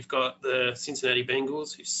side, you've got the Cincinnati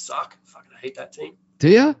Bengals, who suck. Fucking hate that team. Do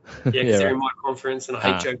you? Yeah, because they're in my conference, and I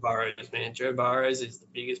hate Joe Burrows, man. Joe Burrows is the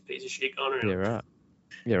biggest piece of shit on it. Yeah, right.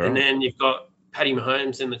 And then you've got Patty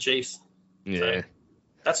Mahomes and the Chiefs. Yeah.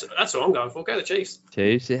 So that's what I'm going for. Go the Chiefs.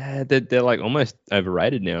 Chiefs, yeah, they're like almost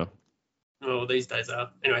overrated now. Oh, these days are.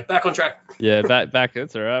 Anyway, back on track. Yeah, back.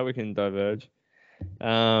 That's all right. We can diverge.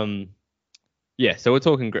 Yeah. So we're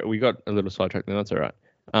talking. We got a little sidetracked. Then that's all right.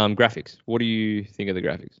 Graphics. What do you think of the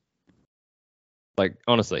graphics? Like,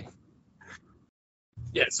 honestly.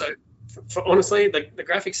 Yeah. So, for honestly, the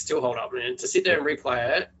graphics still hold up, man. To sit there and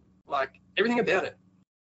replay it, like everything about it,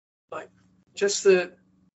 like just as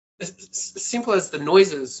simple as the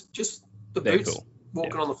noises, just the boots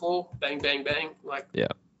walking on the floor, bang, bang, bang, like. Yeah.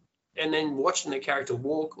 And then watching the character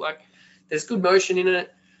walk, like there's good motion in it.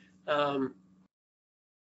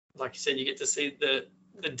 Like you said, you get to see the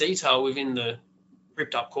detail within the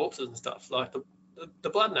ripped up corpses and stuff. Like the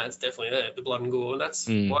blood and that's definitely there, the blood and gore, and that's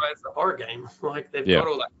why it's a horror game. Like they've got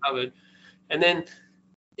all that covered. And then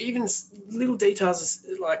even little details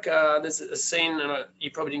like there's a scene, and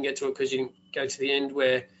you probably didn't get to it because you didn't go to the end,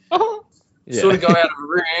 where sort of go out of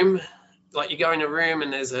a room, like you go in a room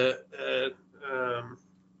and there's a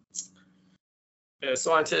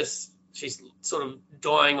scientist. She's sort of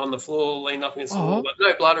dying on the floor, leaning up against the wall, but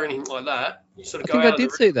no blood or anything like that. You sort of go out I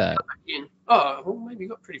did see that. Oh, well, maybe you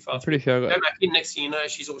got pretty far. I'm pretty sure I got. Go back in, next thing you know,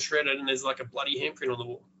 she's all shredded and there's like a bloody handprint on the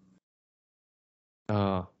wall.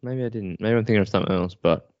 Oh, maybe I didn't. Maybe I'm thinking of something else,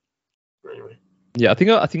 but anyway. Yeah, I think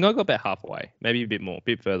I got about halfway, maybe a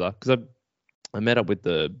bit further, because I met up with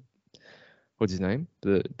what's his name,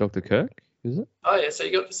 the Dr. Kirk, is it? Oh yeah, so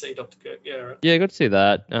you got to see Dr. Kirk, yeah, right. Yeah, I got to see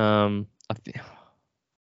that.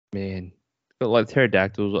 Man, got like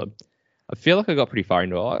pterodactyls. I feel like I got pretty far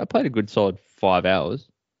into it. I played a good solid 5 hours.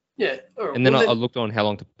 Yeah. Right. And then I looked on how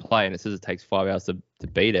long to play, and it says it takes 5 hours to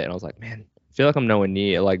beat it. And I was like, man, I feel like I'm nowhere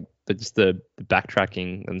near. Like, just the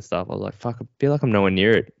backtracking and stuff. I was like, fuck, I feel like I'm nowhere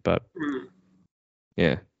near it. But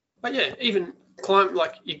yeah. But yeah, even climb,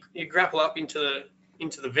 like you grapple up into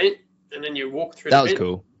the vent, and then you walk through. That was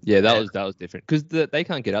cool. Yeah, that was different, because they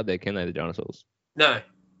can't get up there, can they? The dinosaurs. No.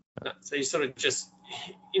 So you sort of just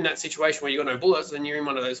in that situation where you got no bullets, and you're in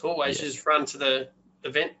one of those hallways, you just run to the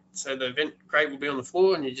vent. So the vent grate will be on the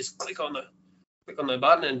floor, and you just click on the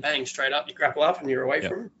button, and bang, straight up, you grapple up, and you're away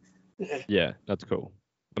from it. Yeah, that's cool.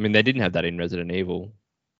 I mean, they didn't have that in Resident Evil.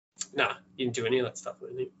 Nah, you didn't do any of that stuff,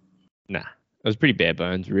 didn't you? Nah, it was pretty bare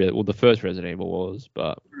bones, really. Well, the first Resident Evil was,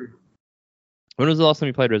 but when was the last time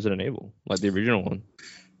you played Resident Evil, like the original one?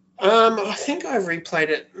 I think I replayed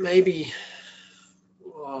it maybe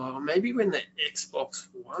when the Xbox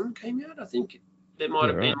One came out. I think there might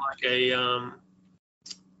have been like a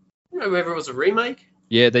whether it was a remake.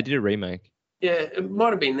 Yeah, they did a remake. Yeah, it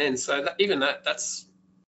might have been then. So that's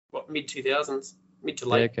what, mid 2000s, mid to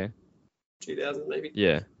late 2000s maybe.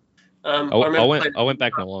 Yeah. I went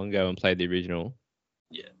back not long ago and played the original.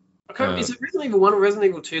 Yeah. I can't. Is it Resident Evil 1 or Resident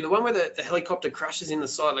Evil 2? The one where the helicopter crashes in the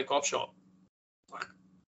side of the cop shop.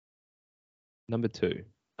 Number 2.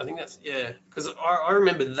 I think that's, because I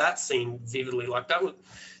remember that scene vividly. Like that was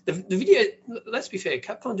the video. Let's be fair,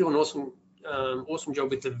 Capcom do an awesome job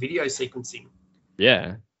with the video sequencing.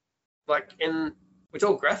 Yeah. Like, and we're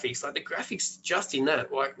talking graphics. Like the graphics just in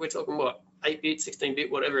that, like we're talking what, 8-bit, 16-bit,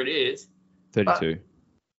 whatever it is. 32.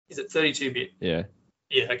 Is it 32-bit? Yeah.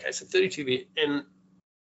 Yeah. Okay, so 32-bit, and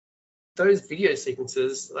those video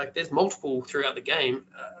sequences, like there's multiple throughout the game,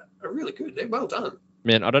 are really good. They're well done.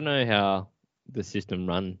 Man, I don't know how the system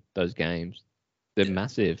run those games. They're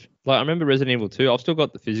massive. Like, I remember Resident Evil 2. I've still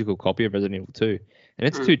got the physical copy of Resident Evil 2, and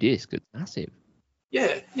it's 2 discs. It's massive.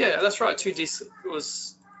 Yeah, that's right. 2 discs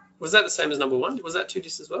was that the same as number 1? Was that 2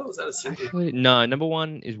 discs as well? Was that a single? Actually, no, number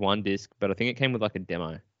 1 is 1 disc, but I think it came with like a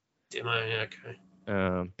demo. Yeah,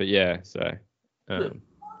 okay. But yeah, so.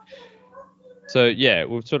 So yeah,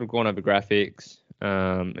 we've sort of gone over graphics.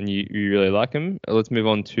 and you really like them. Let's move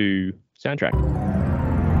on to soundtrack.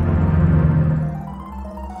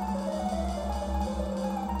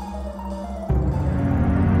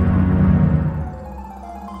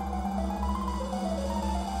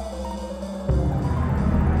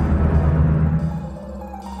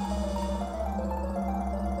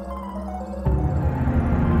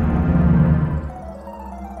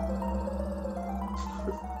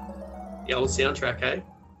 The old soundtrack, eh?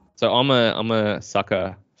 So I'm a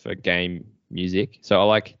sucker for game music. So I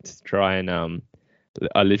like to try and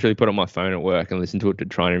I literally put on my phone at work and listen to it to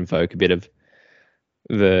try and invoke a bit of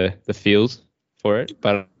the feels for it.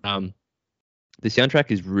 But the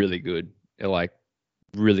soundtrack is really good.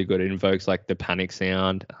 Really good. It invokes like the panic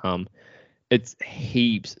sound. It's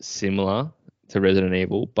heaps similar to Resident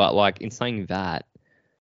Evil, but like in saying that,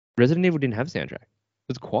 Resident Evil didn't have a soundtrack. It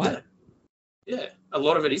was quiet. Yeah. A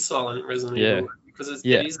lot of it is silent in Resident Evil because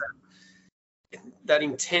it is that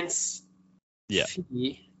intense fear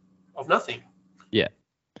of nothing. Yeah.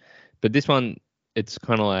 But this one, it's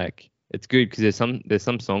kind of like, it's good because there's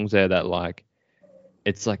some songs there that like,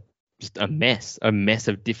 it's like just a mess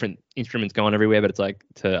of different instruments going everywhere. But it's like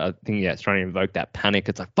I think it's trying to invoke that panic.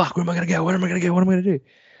 It's like, fuck, where am I gonna go? Where am I gonna go? What am I gonna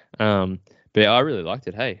do? But I really liked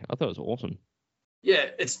it. Hey, I thought it was awesome. Yeah,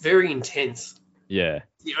 it's very intense. Yeah.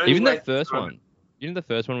 Even the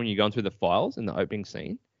first one when you're going through the files in the opening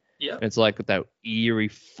scene. Yeah. It's like that eerie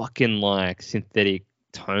fucking like synthetic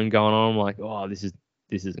tone going on. I'm like, oh, this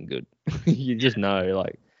isn't good. You just know,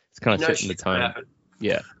 like, it's kind of setting the tone.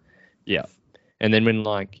 Yeah. And then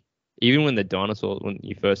even when the dinosaurs, when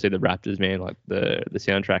you first see the raptors, man, like the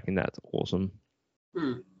soundtrack in that's awesome.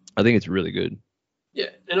 I think it's really good. Yeah,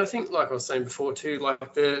 and I think, like I was saying before too,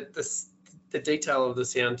 like the detail of the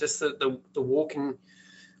sound, just the walking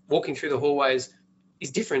through the hallways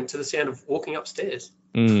is different to the sound of walking upstairs.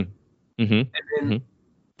 Mm. Mm-hmm. And then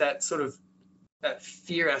that sort of that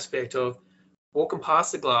fear aspect of walking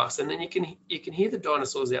past the glass, and then you can hear the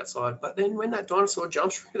dinosaurs outside. But then when that dinosaur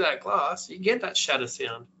jumps through that glass, you get that shatter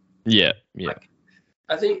sound. Yeah. Like,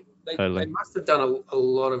 I think they must have done a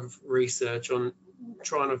lot of research on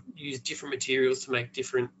trying to use different materials to make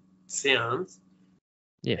different sounds.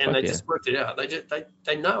 Yeah, and they just worked it out.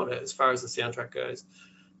 They nailed it as far as the soundtrack goes.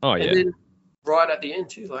 Oh yeah. And then right at the end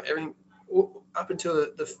too, like everything up until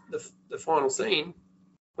the final scene,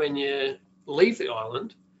 when you leave the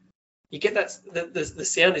island, you get that the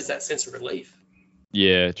sound is that sense of relief.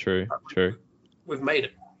 Yeah, true. We've made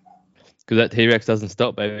it. Because that T-Rex doesn't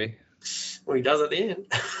stop, baby. Well, he does at the end.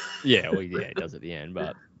 Yeah, it does at the end,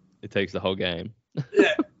 but it takes the whole game.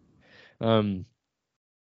 Yeah. Where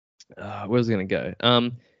was I going to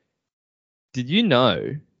go? Did you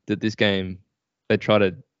know that this game, they try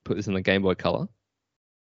to put this in the Game Boy Color?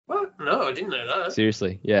 What? No, I didn't know that.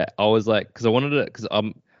 Seriously, yeah. I was like, because I wanted it, because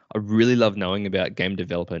I really love knowing about game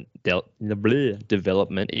development,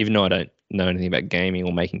 even though I don't know anything about gaming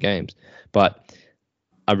or making games. But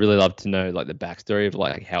I really love to know like the backstory of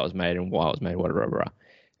like how it was made and why it was made, whatever.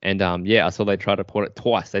 And I saw they tried to port it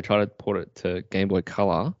twice. They tried to port it to Game Boy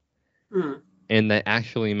Color. And they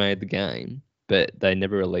actually made the game, but they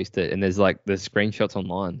never released it. And there's screenshots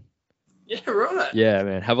online. Yeah, right. Yeah,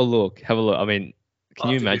 man. Have a look. I mean,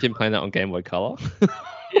 can you imagine playing that on Game Boy Color?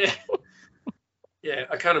 Yeah. Yeah,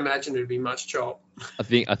 I can't imagine it'd be much chop. I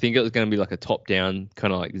think it was going to be like a top-down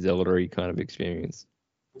kind of like Zelda-y kind of experience.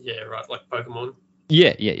 Yeah, right. Like Pokemon.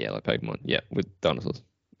 Yeah, like Pokemon. Yeah, with dinosaurs.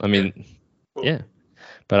 I mean, yeah.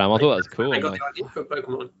 But I thought that was cool. They got the idea for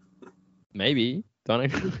Pokemon. Maybe. Dino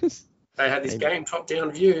Crisis. They had this game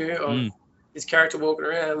top-down view of this character walking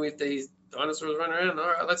around with these dinosaurs running around. All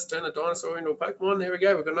right, let's turn a dinosaur into a Pokemon. There we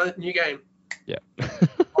go. We've got a new game. Yeah.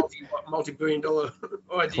 multi-billion-dollar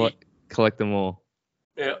idea. Collect them all.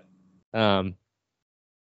 Yeah.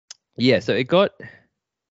 Yeah. So it got.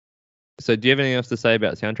 So do you have anything else to say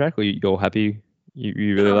about the soundtrack, or you're happy?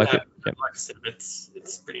 You really like it? Yeah. Like I said,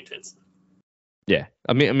 it's pretty intense. Yeah.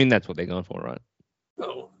 I mean that's what they're going for, right?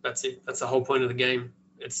 Well, that's it. That's the whole point of the game.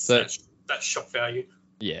 It's that shock value.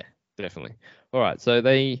 Yeah, definitely. All right, so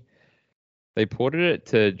they ported it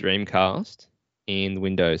to Dreamcast and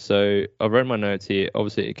Windows. So I wrote my notes here.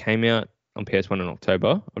 Obviously, it came out on PS1 in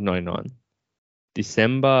October of 99.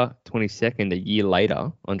 December 22nd, a year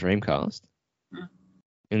later, on Dreamcast.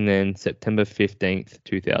 And then September 15th,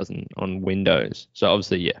 2000 on Windows. So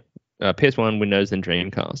obviously, PS1, Windows, and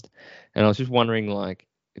Dreamcast. And I was just wondering, like,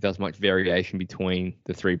 if there was much variation between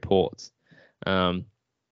the three ports.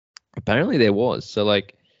 Apparently there was. So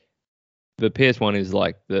like the PS1 is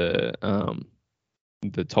like the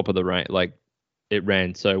top of the range. Like it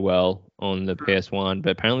ran so well on the PS1,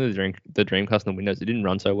 but apparently the Dreamcast and Windows, it didn't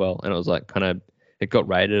run so well, and it was like kind of it got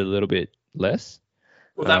rated a little bit less.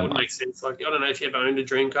 Well, that would make sense. Like, I don't know if you ever owned a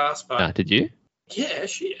Dreamcast, but did you? Yeah,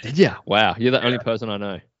 shit. Did you? Wow, you're the only person I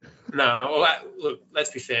know. No, well, look,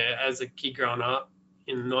 let's be fair. As a kid growing up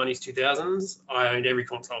in the 90s, 2000s, I owned every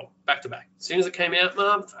console back to back. As soon as it came out,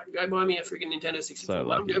 Mum, go buy me a freaking Nintendo 64.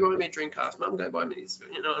 Mum, go buy me a Dreamcast. Mum, go buy me this.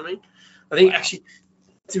 You know what I mean? I think actually,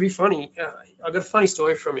 to be funny, I got a funny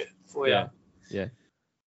story from it for you. Yeah.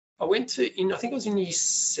 I went to, I think it was in year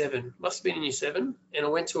 7, must have been in year 7, and I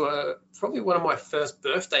went to probably one of my first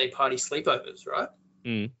birthday party sleepovers, right?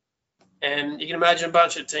 Mm. And you can imagine a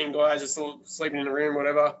bunch of teen guys just all sleeping in the room,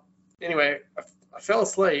 whatever. Anyway, I fell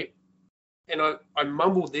asleep, and I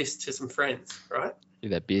mumbled this to some friends, right?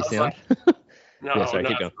 Did that beer sound? Like, no, yeah, sorry, no.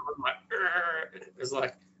 keep going. It was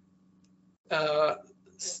like,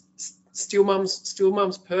 steal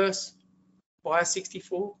mum's purse, buy a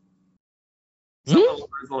 64. Something along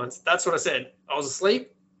those lines. That's what I said. I was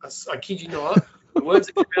asleep. I kid you not. The words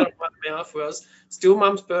that came out of my mouth was, steal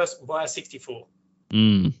mum's purse, buy a 64.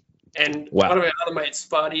 Mm. And one of our other mates,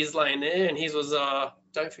 Sparty, is laying there, and his was,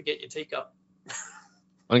 don't forget your teacup.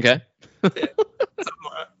 Okay. Yeah, something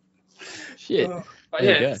like that. Shit. But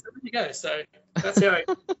yeah, there you go. So that's how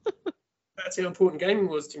important gaming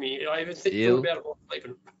was to me. I even thought about it while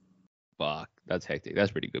sleeping. Fuck, that's hectic.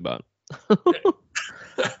 That's pretty good, but.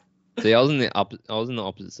 See, I was in the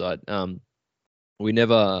opposite side. We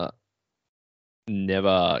never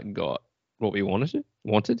got what we wanted.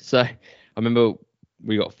 So I remember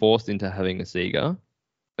we got forced into having a Sega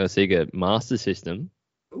Master System.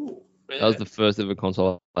 Ooh, yeah. That was the first ever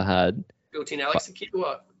console I had. Built-in Alex Kid,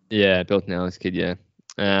 what? Yeah, built-in Alex Kid, yeah.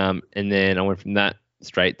 And then I went from that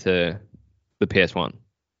straight to the PS1.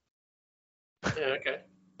 Yeah, okay.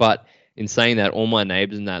 But in saying that, all my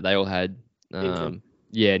neighbors and that, they all had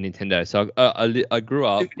Nintendo. So I grew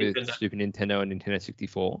up with Super Nintendo and Nintendo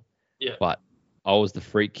 64. Yeah. But I was the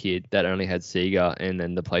freak kid that only had Sega and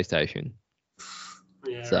then the PlayStation.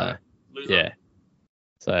 Yeah. So right. yeah.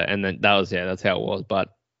 So and then that's how it was.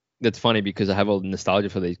 But it's funny because I have all the nostalgia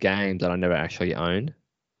for these games that I never actually owned.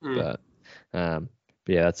 But yeah,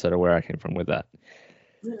 that's sort of where I came from with that.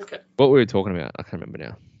 Yeah, okay. What were we talking about? I can't remember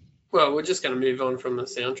now. Well, we're just going to move on from the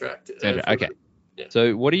soundtrack. Okay. Yeah.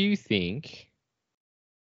 So what do you think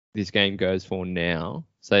this game goes for now?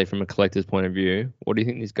 Say from a collector's point of view, what do you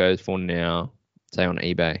think this goes for now? Say on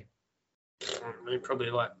eBay. Probably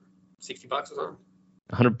like $60 or something.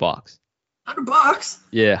 $100. $100?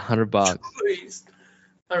 Yeah, $100. Please.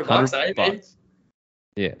 $100, eh?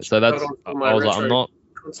 Yeah. So that's. I was like, I'm not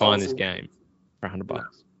buying this game for $100.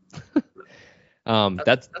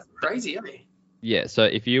 That's crazy, eh? Yeah. So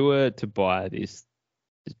if you were to buy this,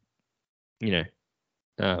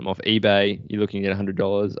 off eBay, you're looking at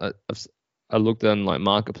 $100. I looked on like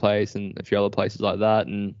Marketplace and a few other places like that,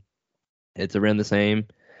 and it's around the same,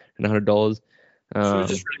 and $100. Should have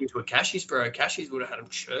just ran into a Cashies, bro. Cashies would have had them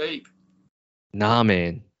cheap. Nah,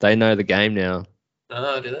 man, they know the game now.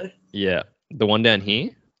 Oh, do they? Yeah, the one down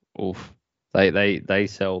here, oof. They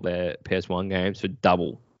sell their PS1 games for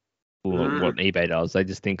double what eBay does. They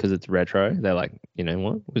just think because it's retro, they're like, you know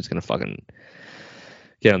what, we're just gonna fucking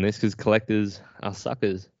get on this because collectors are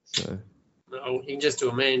suckers. So. No, you can just do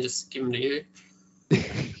a man, just give them to you.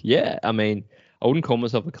 Yeah, I mean, I wouldn't call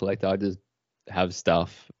myself a collector. I just have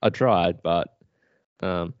stuff. I tried, but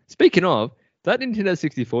speaking of, that Nintendo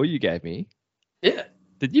 64 you gave me. Yeah.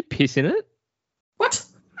 Did you piss in it? What?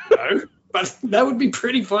 No, but that would be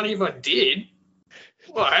pretty funny if I did.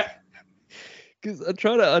 Why? Because I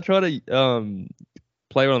tried to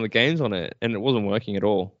play one of the games on it, and it wasn't working at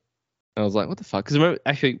all. I was like, what the fuck? Because remember,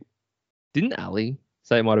 actually, didn't Ali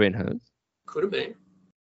say it might have been hers? Could have been.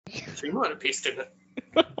 She might have pissed in it.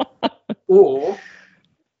 Or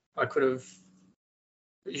I could have.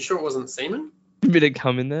 Are you sure it wasn't semen? Bit of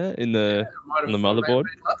cum in there on the motherboard.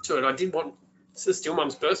 Up to it. I did want to steal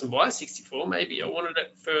mum's purse and buy a 64. Maybe I wanted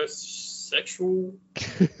it for sexual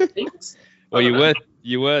things. Well, you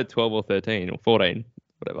were 12 or 13 or 14,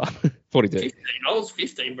 whatever. 42. 15. I was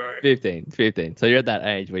 15, bro. 15. So you're at that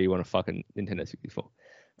age where you want a fucking Nintendo 64.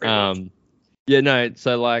 Pretty much.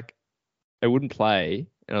 So like it wouldn't play,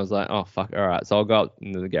 and I was like, oh fuck, all right. So I'll go up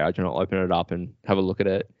into the garage and I'll open it up and have a look at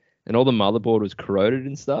it, and all the motherboard was corroded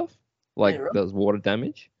and stuff, like there was water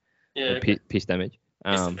damage, piss damage,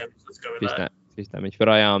 Let's go with that. piss damage. But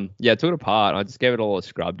I took it apart. I just gave it all a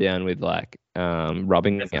scrub down with like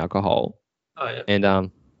rubbing alcohol. Oh yeah. And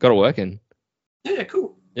got it working. Yeah,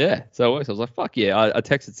 cool. Yeah, so it works. I was like, fuck yeah. I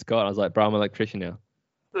texted Scott. I was like, bro, I'm an electrician now.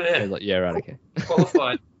 Oh, yeah. He was like, yeah, right, okay.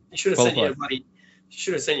 Qualified. You should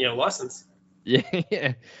have sent you a license.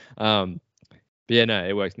 Yeah. But yeah, no,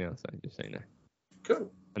 it works now. So just so you know.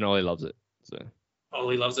 Cool. And Ollie loves it. So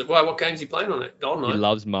Ollie loves it. Why? What game's he playing on it? He GoldenEye.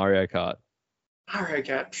 loves Mario Kart. Mario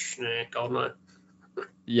Kart. Nah, GoldenEye.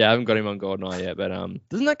 Yeah, I haven't got him on GoldenEye yet, but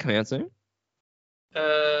doesn't that come out soon?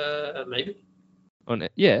 Maybe.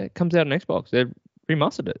 It comes out on Xbox. They've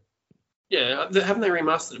remastered it. Yeah, haven't they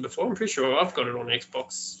remastered it before? I'm pretty sure I've got it on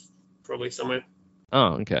Xbox, probably somewhere.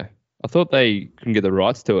 Oh, okay. I thought they couldn't get the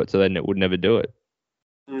rights to it, so they would never do it.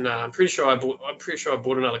 No, I'm pretty sure I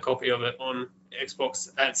bought another copy of it on Xbox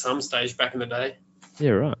at some stage back in the day.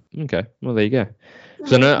 Yeah, right. Okay. Well, there you go.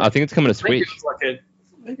 So no, I think it's coming to Switch.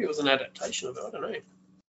 Maybe it was an adaptation of it. I don't know.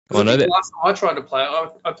 I know that. Last time I tried to play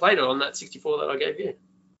it, I played it on that 64 that I gave you.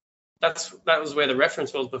 That was where the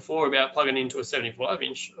reference was before about plugging into a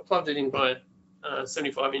 75-inch. I plugged it in my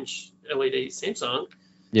 75-inch LED Samsung.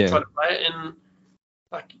 Yeah. Tried to play it, and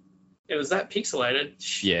it was that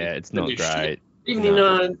pixelated. Yeah, it's not great. Shit. Even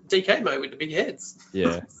in DK mode with the big heads.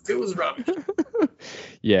 Yeah. Still was rubbish.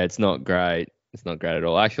 Yeah, it's not great. It's not great at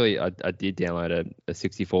all. Actually, I did download a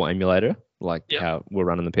 64 emulator, how we're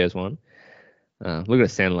running the PS1. Look at it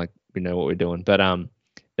sound like we know what we're doing. But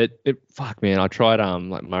fuck man, I tried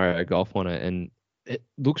like Mario Golf on it, and it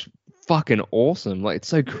looks fucking awesome. Like, it's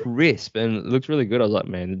so crisp and it looks really good. I was like,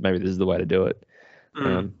 man, maybe this is the way to do it.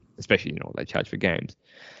 Especially what they charge for games.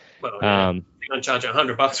 Well, yeah. You're gonna charge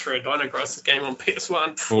 $100 for a Dino Crisis game on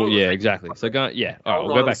PS1. Well, yeah, exactly. So all right,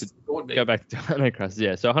 we'll go back to Dino Crisis.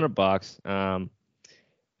 Yeah, so $100.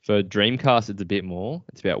 For Dreamcast, it's a bit more.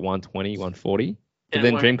 It's about 120, 140. But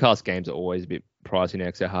then Dreamcast games are always a bit pricey now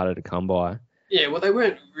because they're harder to come by. Yeah, well, they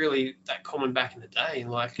weren't really that common back in the day.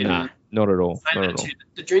 Nah, not at all.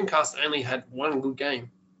 The Dreamcast only had one good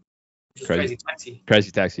game, which was Crazy Taxi.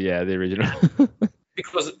 Crazy Taxi, yeah, the original.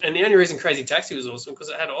 And the only reason Crazy Taxi was awesome because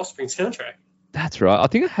it had an Offspring soundtrack. That's right. I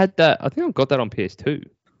think I had that. I think I got that on PS2.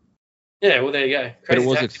 Yeah, well, there you go. But it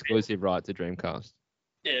was exclusive right to Dreamcast.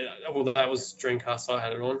 Yeah, well, that was Dreamcast I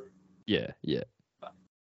had it on. Yeah. But,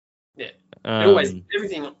 yeah. Always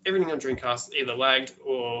everything on Dreamcast either lagged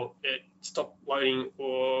or it stopped loading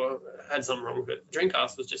or had something wrong with it.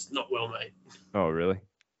 Dreamcast was just not well made. Oh, really?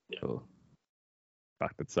 Yeah. Cool.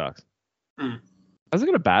 Fuck, that sucks. Has it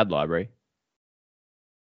got a bad library?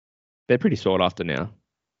 They're pretty sought after now.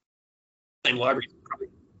 Same library, probably.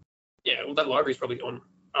 Yeah, well, that library's probably on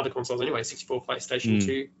other consoles anyway. 64, PlayStation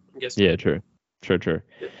 2, I'm guessing. Yeah, true.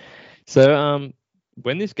 Yeah. So,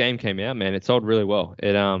 when this game came out, man, it sold really well.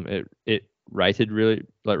 It rated really,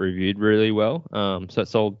 reviewed really well. So it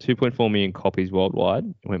sold 2.4 million copies worldwide.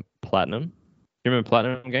 It went platinum. Do you remember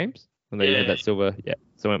Platinum Games? When they had that silver? Yeah.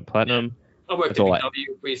 So it went platinum. Yeah. I worked at BW.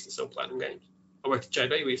 We used to sell platinum games. I worked at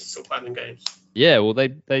JB. We used to sell platinum games. Yeah, well, they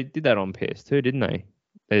did that on PS2, didn't they?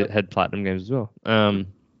 They had platinum games as well.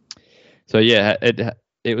 So yeah,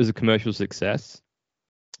 it was a commercial success.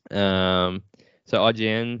 So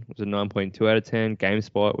IGN was a 9.2 out of 10.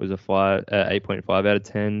 GameSpot was a 8.5 out of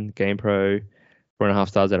 10. GamePro 4.5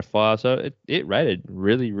 stars out of 5. So it rated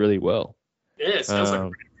really, really well. Yeah, it sounds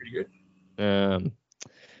like pretty good.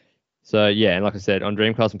 So yeah, and like I said, on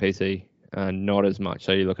Dreamcast and PC, not as much.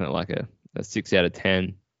 So you're looking at like a 6 out of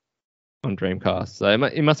 10 on Dreamcast. So it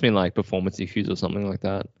must have been like performance issues or something like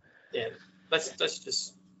that. Yeah, let's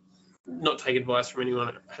just not take advice from anyone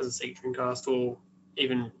that has a Sega Dreamcast or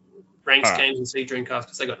even ranks games in Sega Dreamcast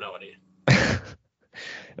because they got no idea.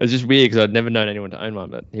 It's just weird because I'd never known anyone to own one,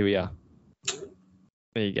 but here we are.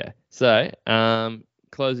 There you go. So,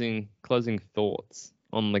 closing thoughts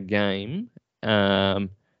on the game. So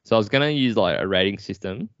I was gonna use like a rating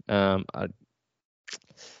system.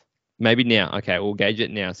 Maybe now. Okay, we'll gauge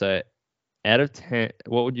it now. So, out of 10,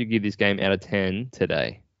 what would you give this game out of 10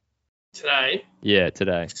 today? Today? Yeah,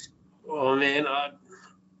 today. Oh man,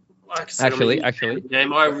 Actually,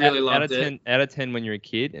 game. I really loved it. Out of 10 when you're a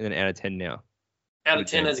kid, and then out of 10 now. Out of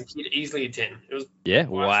 10 as a kid, easily a 10. It was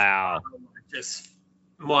wow, just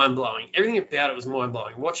mind blowing. Everything about it was mind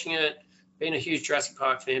blowing. Watching it, being a huge Jurassic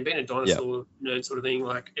Park fan, being a dinosaur nerd sort of thing,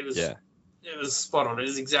 like it was spot on. It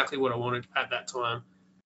was exactly what I wanted at that time.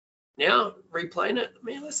 Now replaying it,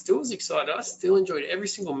 man, I still was excited. I still enjoyed every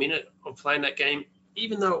single minute of playing that game,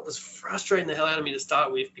 even though it was frustrating the hell out of me to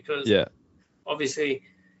start with because obviously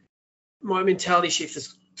my mentality shift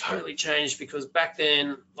has totally changed because back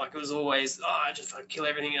then, like, it was always, I just like kill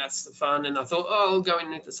everything, that's the fun. And I thought, I'll go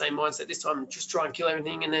in with the same mindset this time, just try and kill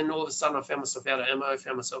everything. And then all of a sudden I found myself out of ammo,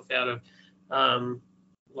 found myself out of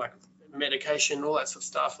like medication, all that sort of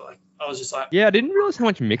stuff. Like, I was just like, yeah, I didn't realize how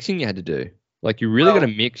much mixing you had to do. Like, you really got to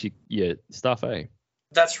mix your stuff, eh?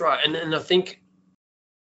 That's right. And I think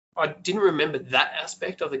I didn't remember that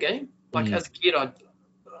aspect of the game. Like, as a kid, I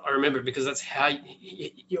remember it because that's how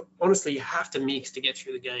you honestly, you have to mix to get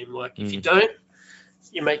through the game. Like, if you don't,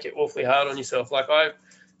 you make it awfully hard on yourself. Like I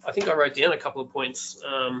think I wrote down a couple of points,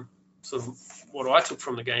 sort of what I took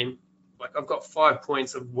from the game. Like I've got 5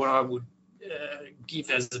 points of what I would give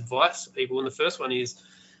as advice to people. And the first one is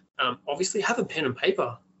obviously have a pen and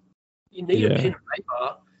paper. You need a pen and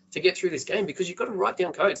paper to get through this game because you've got to write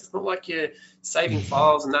down codes. It's not like you're saving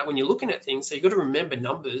files and that when you're looking at things. So you've got to remember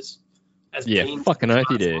numbers as pins. Fucking oath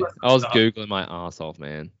you do. I was Googling my ass off,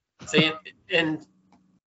 man. See, and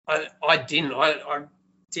I didn't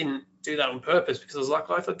do that on purpose because I was like,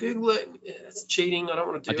 if I Google it, it's cheating. I don't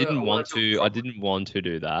want to do it. I didn't want to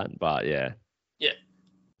do that, but yeah. Yeah.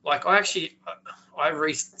 Like I started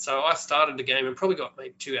the game and probably got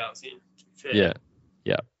maybe 2 hours in. Yeah.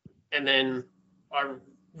 Yeah. And then I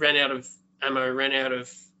ran out of ammo, ran out of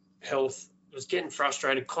health, was getting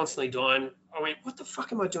frustrated, constantly dying. I went, what the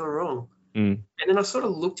fuck am I doing wrong? And then I sort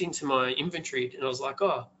of looked into my inventory and I was like,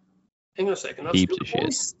 oh, hang on a second. I've Heaps got of shit. all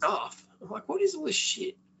this stuff. I'm like, what is all this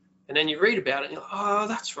shit? And then you read about it and you're like, oh,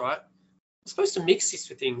 that's right. I'm supposed to mix this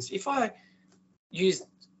with things. If I use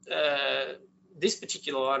this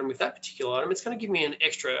particular item with that particular item, it's going to give me an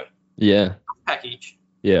extra package.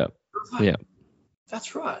 Yeah. Like,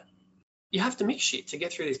 that's right. You have to mix shit to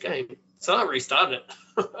get through this game. So I restarted it.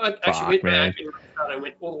 I actually went back and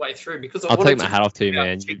went all the way through because I'll take my hat off to you,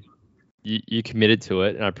 man. You committed to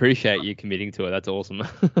it, and I appreciate you committing to it. That's awesome.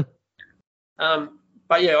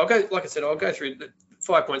 But yeah, I'll go through the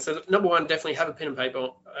 5 points. So number one, definitely have a pen and paper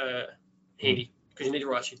handy because you need to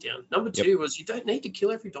write shit down. Number two was you don't need to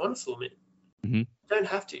kill every dinosaur, man. You don't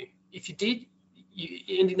have to. If you did,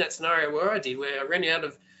 you end in that scenario where I did, where I ran out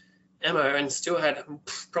of ammo and still had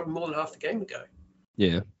probably more than half the game to go.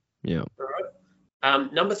 Yeah. All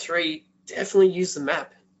right. Number three, definitely use the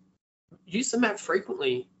map. Use the map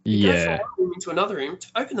frequently. Go from one room into another room to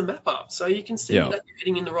open the map up so you can see that you're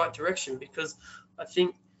heading in the right direction. Because I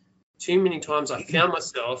think too many times I found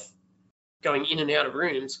myself going in and out of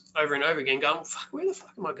rooms over and over again, going, "Fuck, where the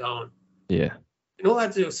fuck am I going?" Yeah. And all I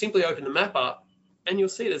had to do was simply open the map up, and you'll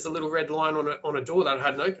see there's a little red line on a door that I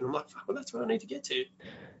hadn't opened. I'm like, "Fuck, well, that's where I need to get to."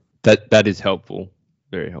 That is helpful.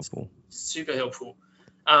 Very helpful. Super helpful.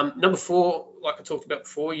 Number four, like I talked about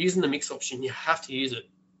before, using the mix option. You have to use it.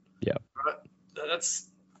 Yeah. Right. That's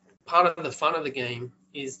part of the fun of the game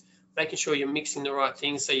is making sure you're mixing the right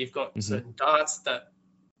things. So you've got certain darts that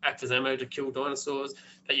act as ammo to kill dinosaurs,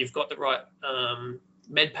 that you've got the right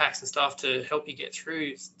med packs and stuff to help you get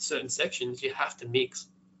through certain sections. You have to mix.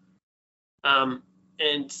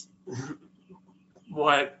 And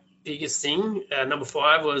my biggest thing, number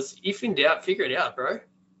five, was if in doubt, figure it out, bro.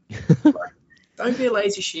 Don't be a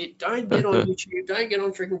lazy shit. Don't get on YouTube. Don't get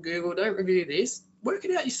on freaking Google. Don't review this. Work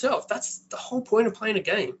it out yourself. That's the whole point of playing a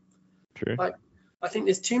game. True. Like, I think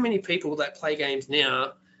there's too many people that play games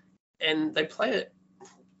now and they play it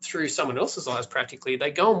through someone else's eyes practically.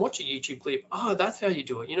 They go and watch a YouTube clip. Oh, that's how you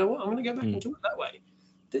do it. You know what? I'm going to go back and do it that way.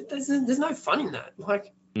 There's no fun in that.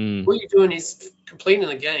 Like, what you're doing is completing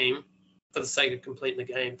the game for the sake of completing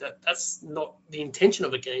the game. That's not the intention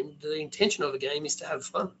of a game. The intention of a game is to have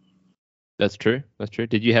fun. That's true.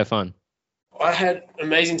 Did you have fun? I had an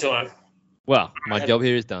amazing time. Well, my job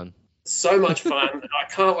here is done. So much fun.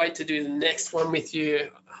 I can't wait to do the next one with you.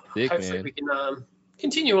 Sick, hopefully man. we can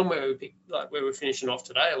continue on where we're finishing off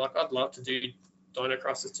today. Like, I'd love to do Dino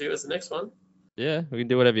Crisis 2 as the next one. Yeah, we can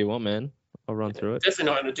do whatever you want, man. I'll run through it. Definitely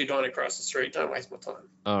not going to do Dino Crisis 3. Don't waste my time.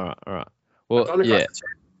 All right. Well, Dino Crisis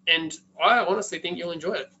 2, and I honestly think you'll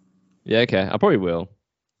enjoy it. Yeah, okay. I probably will.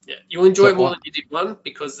 Yeah, you'll enjoy it more than you did one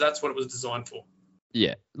because that's what it was designed for.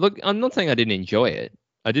 Yeah. Look, I'm not saying I didn't enjoy it.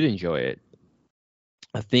 I did enjoy it.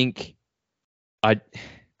 I think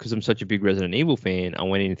because I'm such a big Resident Evil fan, I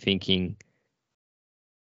went in thinking,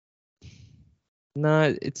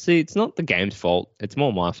 no, it's not the game's fault. It's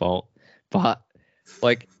more my fault. But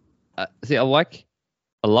like, I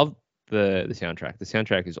love the soundtrack. The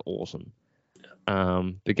soundtrack is awesome. Yeah.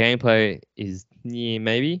 The gameplay is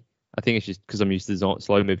maybe. I think it's just because I'm used to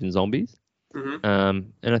slow moving zombies.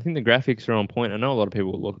 And I think the graphics are on point. I know a lot of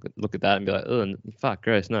people will look at that and be like, "Oh, fuck,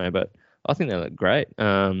 gross." No, but I think they look great.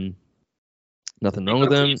 Nothing wrong with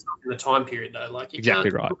them. In the time period though, like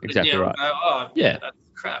exactly right. Exactly right. Go, oh, yeah, that's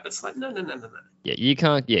crap. It's like no. Yeah, you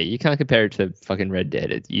can't compare it to fucking Red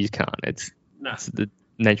Dead. You just can't. It's the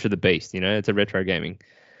nature of the beast. You know, it's a retro gaming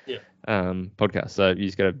podcast. So you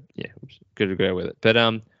just gotta go with it. But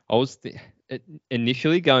I was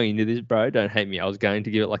initially going into this, bro. Don't hate me. I was going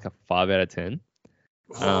to give it like a 5 out of 10.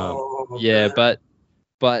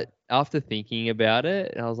 But after thinking about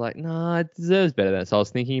it, I was like, nah, it deserves better than that. So I was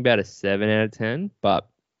thinking about a 7 out of 10, but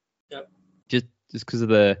just because of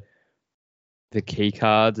the key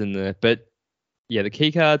cards but the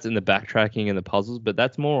key cards and the backtracking and the puzzles, but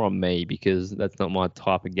that's more on me because that's not my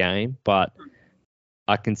type of game. But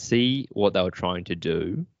I can see what they were trying to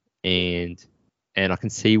do, and I can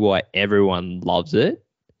see why everyone loves it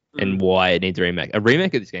and why it needs a remake. A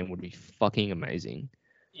remake of this game would be fucking amazing.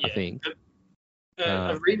 I think.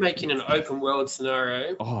 A remake in an open world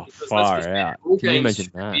scenario. Oh, far out. Can you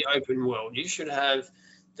imagine that? Be open world. You should have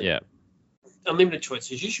unlimited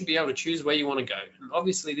choices. You should be able to choose where you want to go. And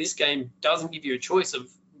obviously, this game doesn't give you a choice of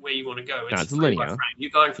where you want to go. It's linear. Frame.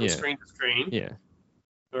 You're going from screen to screen. Yeah.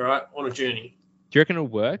 All right, on a journey. Do you reckon it'll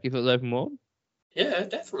work if it was open world? Yeah,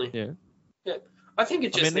 definitely. Yeah. I think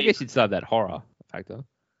it just. I guess you'd still have that horror factor.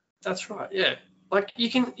 That's right. Yeah. Like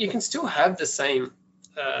you can still have the same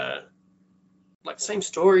same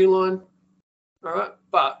storyline. All right,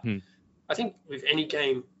 but I think with any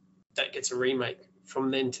game that gets a remake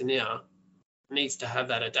from then to now, needs to have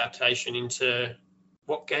that adaptation into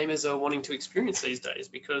what gamers are wanting to experience these days.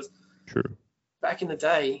 Because back in the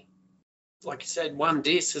day, like you said, one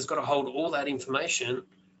disc has got to hold all that information.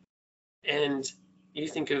 And you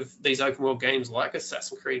think of these open world games like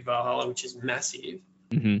Assassin's Creed Valhalla, which is massive.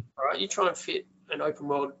 All right, you try and fit an open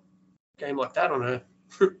world game like that on a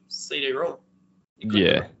CD-ROM.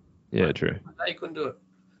 Yeah, true. You couldn't do it.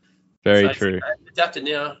 Very true. Adapted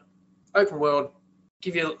now, open world,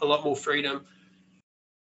 give you a lot more freedom.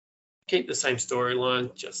 Keep the same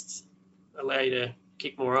storyline, just allow you to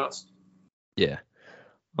kick more ass. Yeah.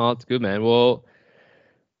 Oh, it's good, man. Well,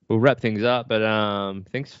 we'll wrap things up, but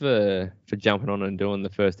thanks for jumping on and doing the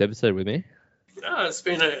first episode with me. No, it's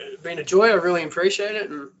been a joy. I really appreciate it,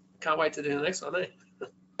 and can't wait to do the next one.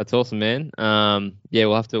 That's awesome, man.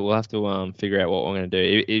 We'll have to figure out what we're going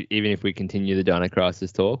to do. Even if we continue the Dino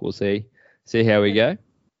Crisis talk, we'll see how we go.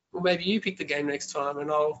 Well, maybe you pick the game next time, and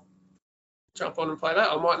I'll jump on and play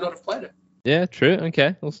that. I might not have played it. Yeah, true.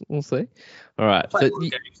 Okay, we'll see. All right.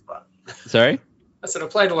 Games, but... Sorry? I said I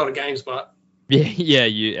played a lot of games, but... Yeah,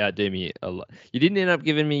 you outdo me a lot. You didn't end up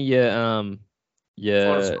giving me your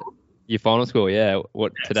final score, yeah.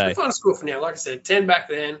 What today? So final score for now, like I said, 10 back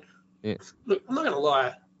then. Yeah. Look, I'm not gonna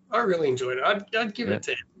lie, I really enjoyed it. I'd give it a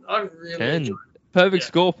 10. I really 10. Enjoyed it. Perfect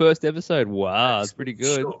score, first episode. Wow, that's pretty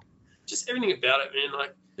good. Sure. Just everything about it, man.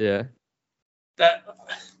 Like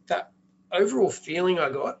that overall feeling I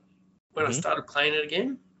got when I started playing it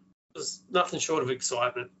again was nothing short of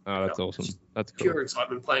excitement. Oh, that's awesome. That's cool. Pure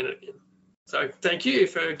excitement playing it again. So thank you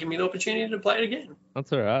for giving me the opportunity to play it again.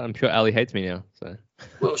 That's all right. I'm sure Ali hates me now. So.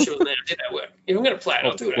 Well, she was there. I did that work. If I'm going to play it,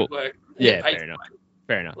 I'll do it at work. Yeah, fair enough.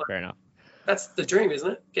 Fair enough. That's the dream, isn't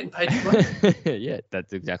it? Getting paid to play. Yeah,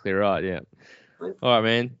 that's exactly right. Yeah. All right,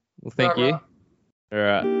 man. Well, thank you. All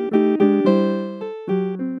right.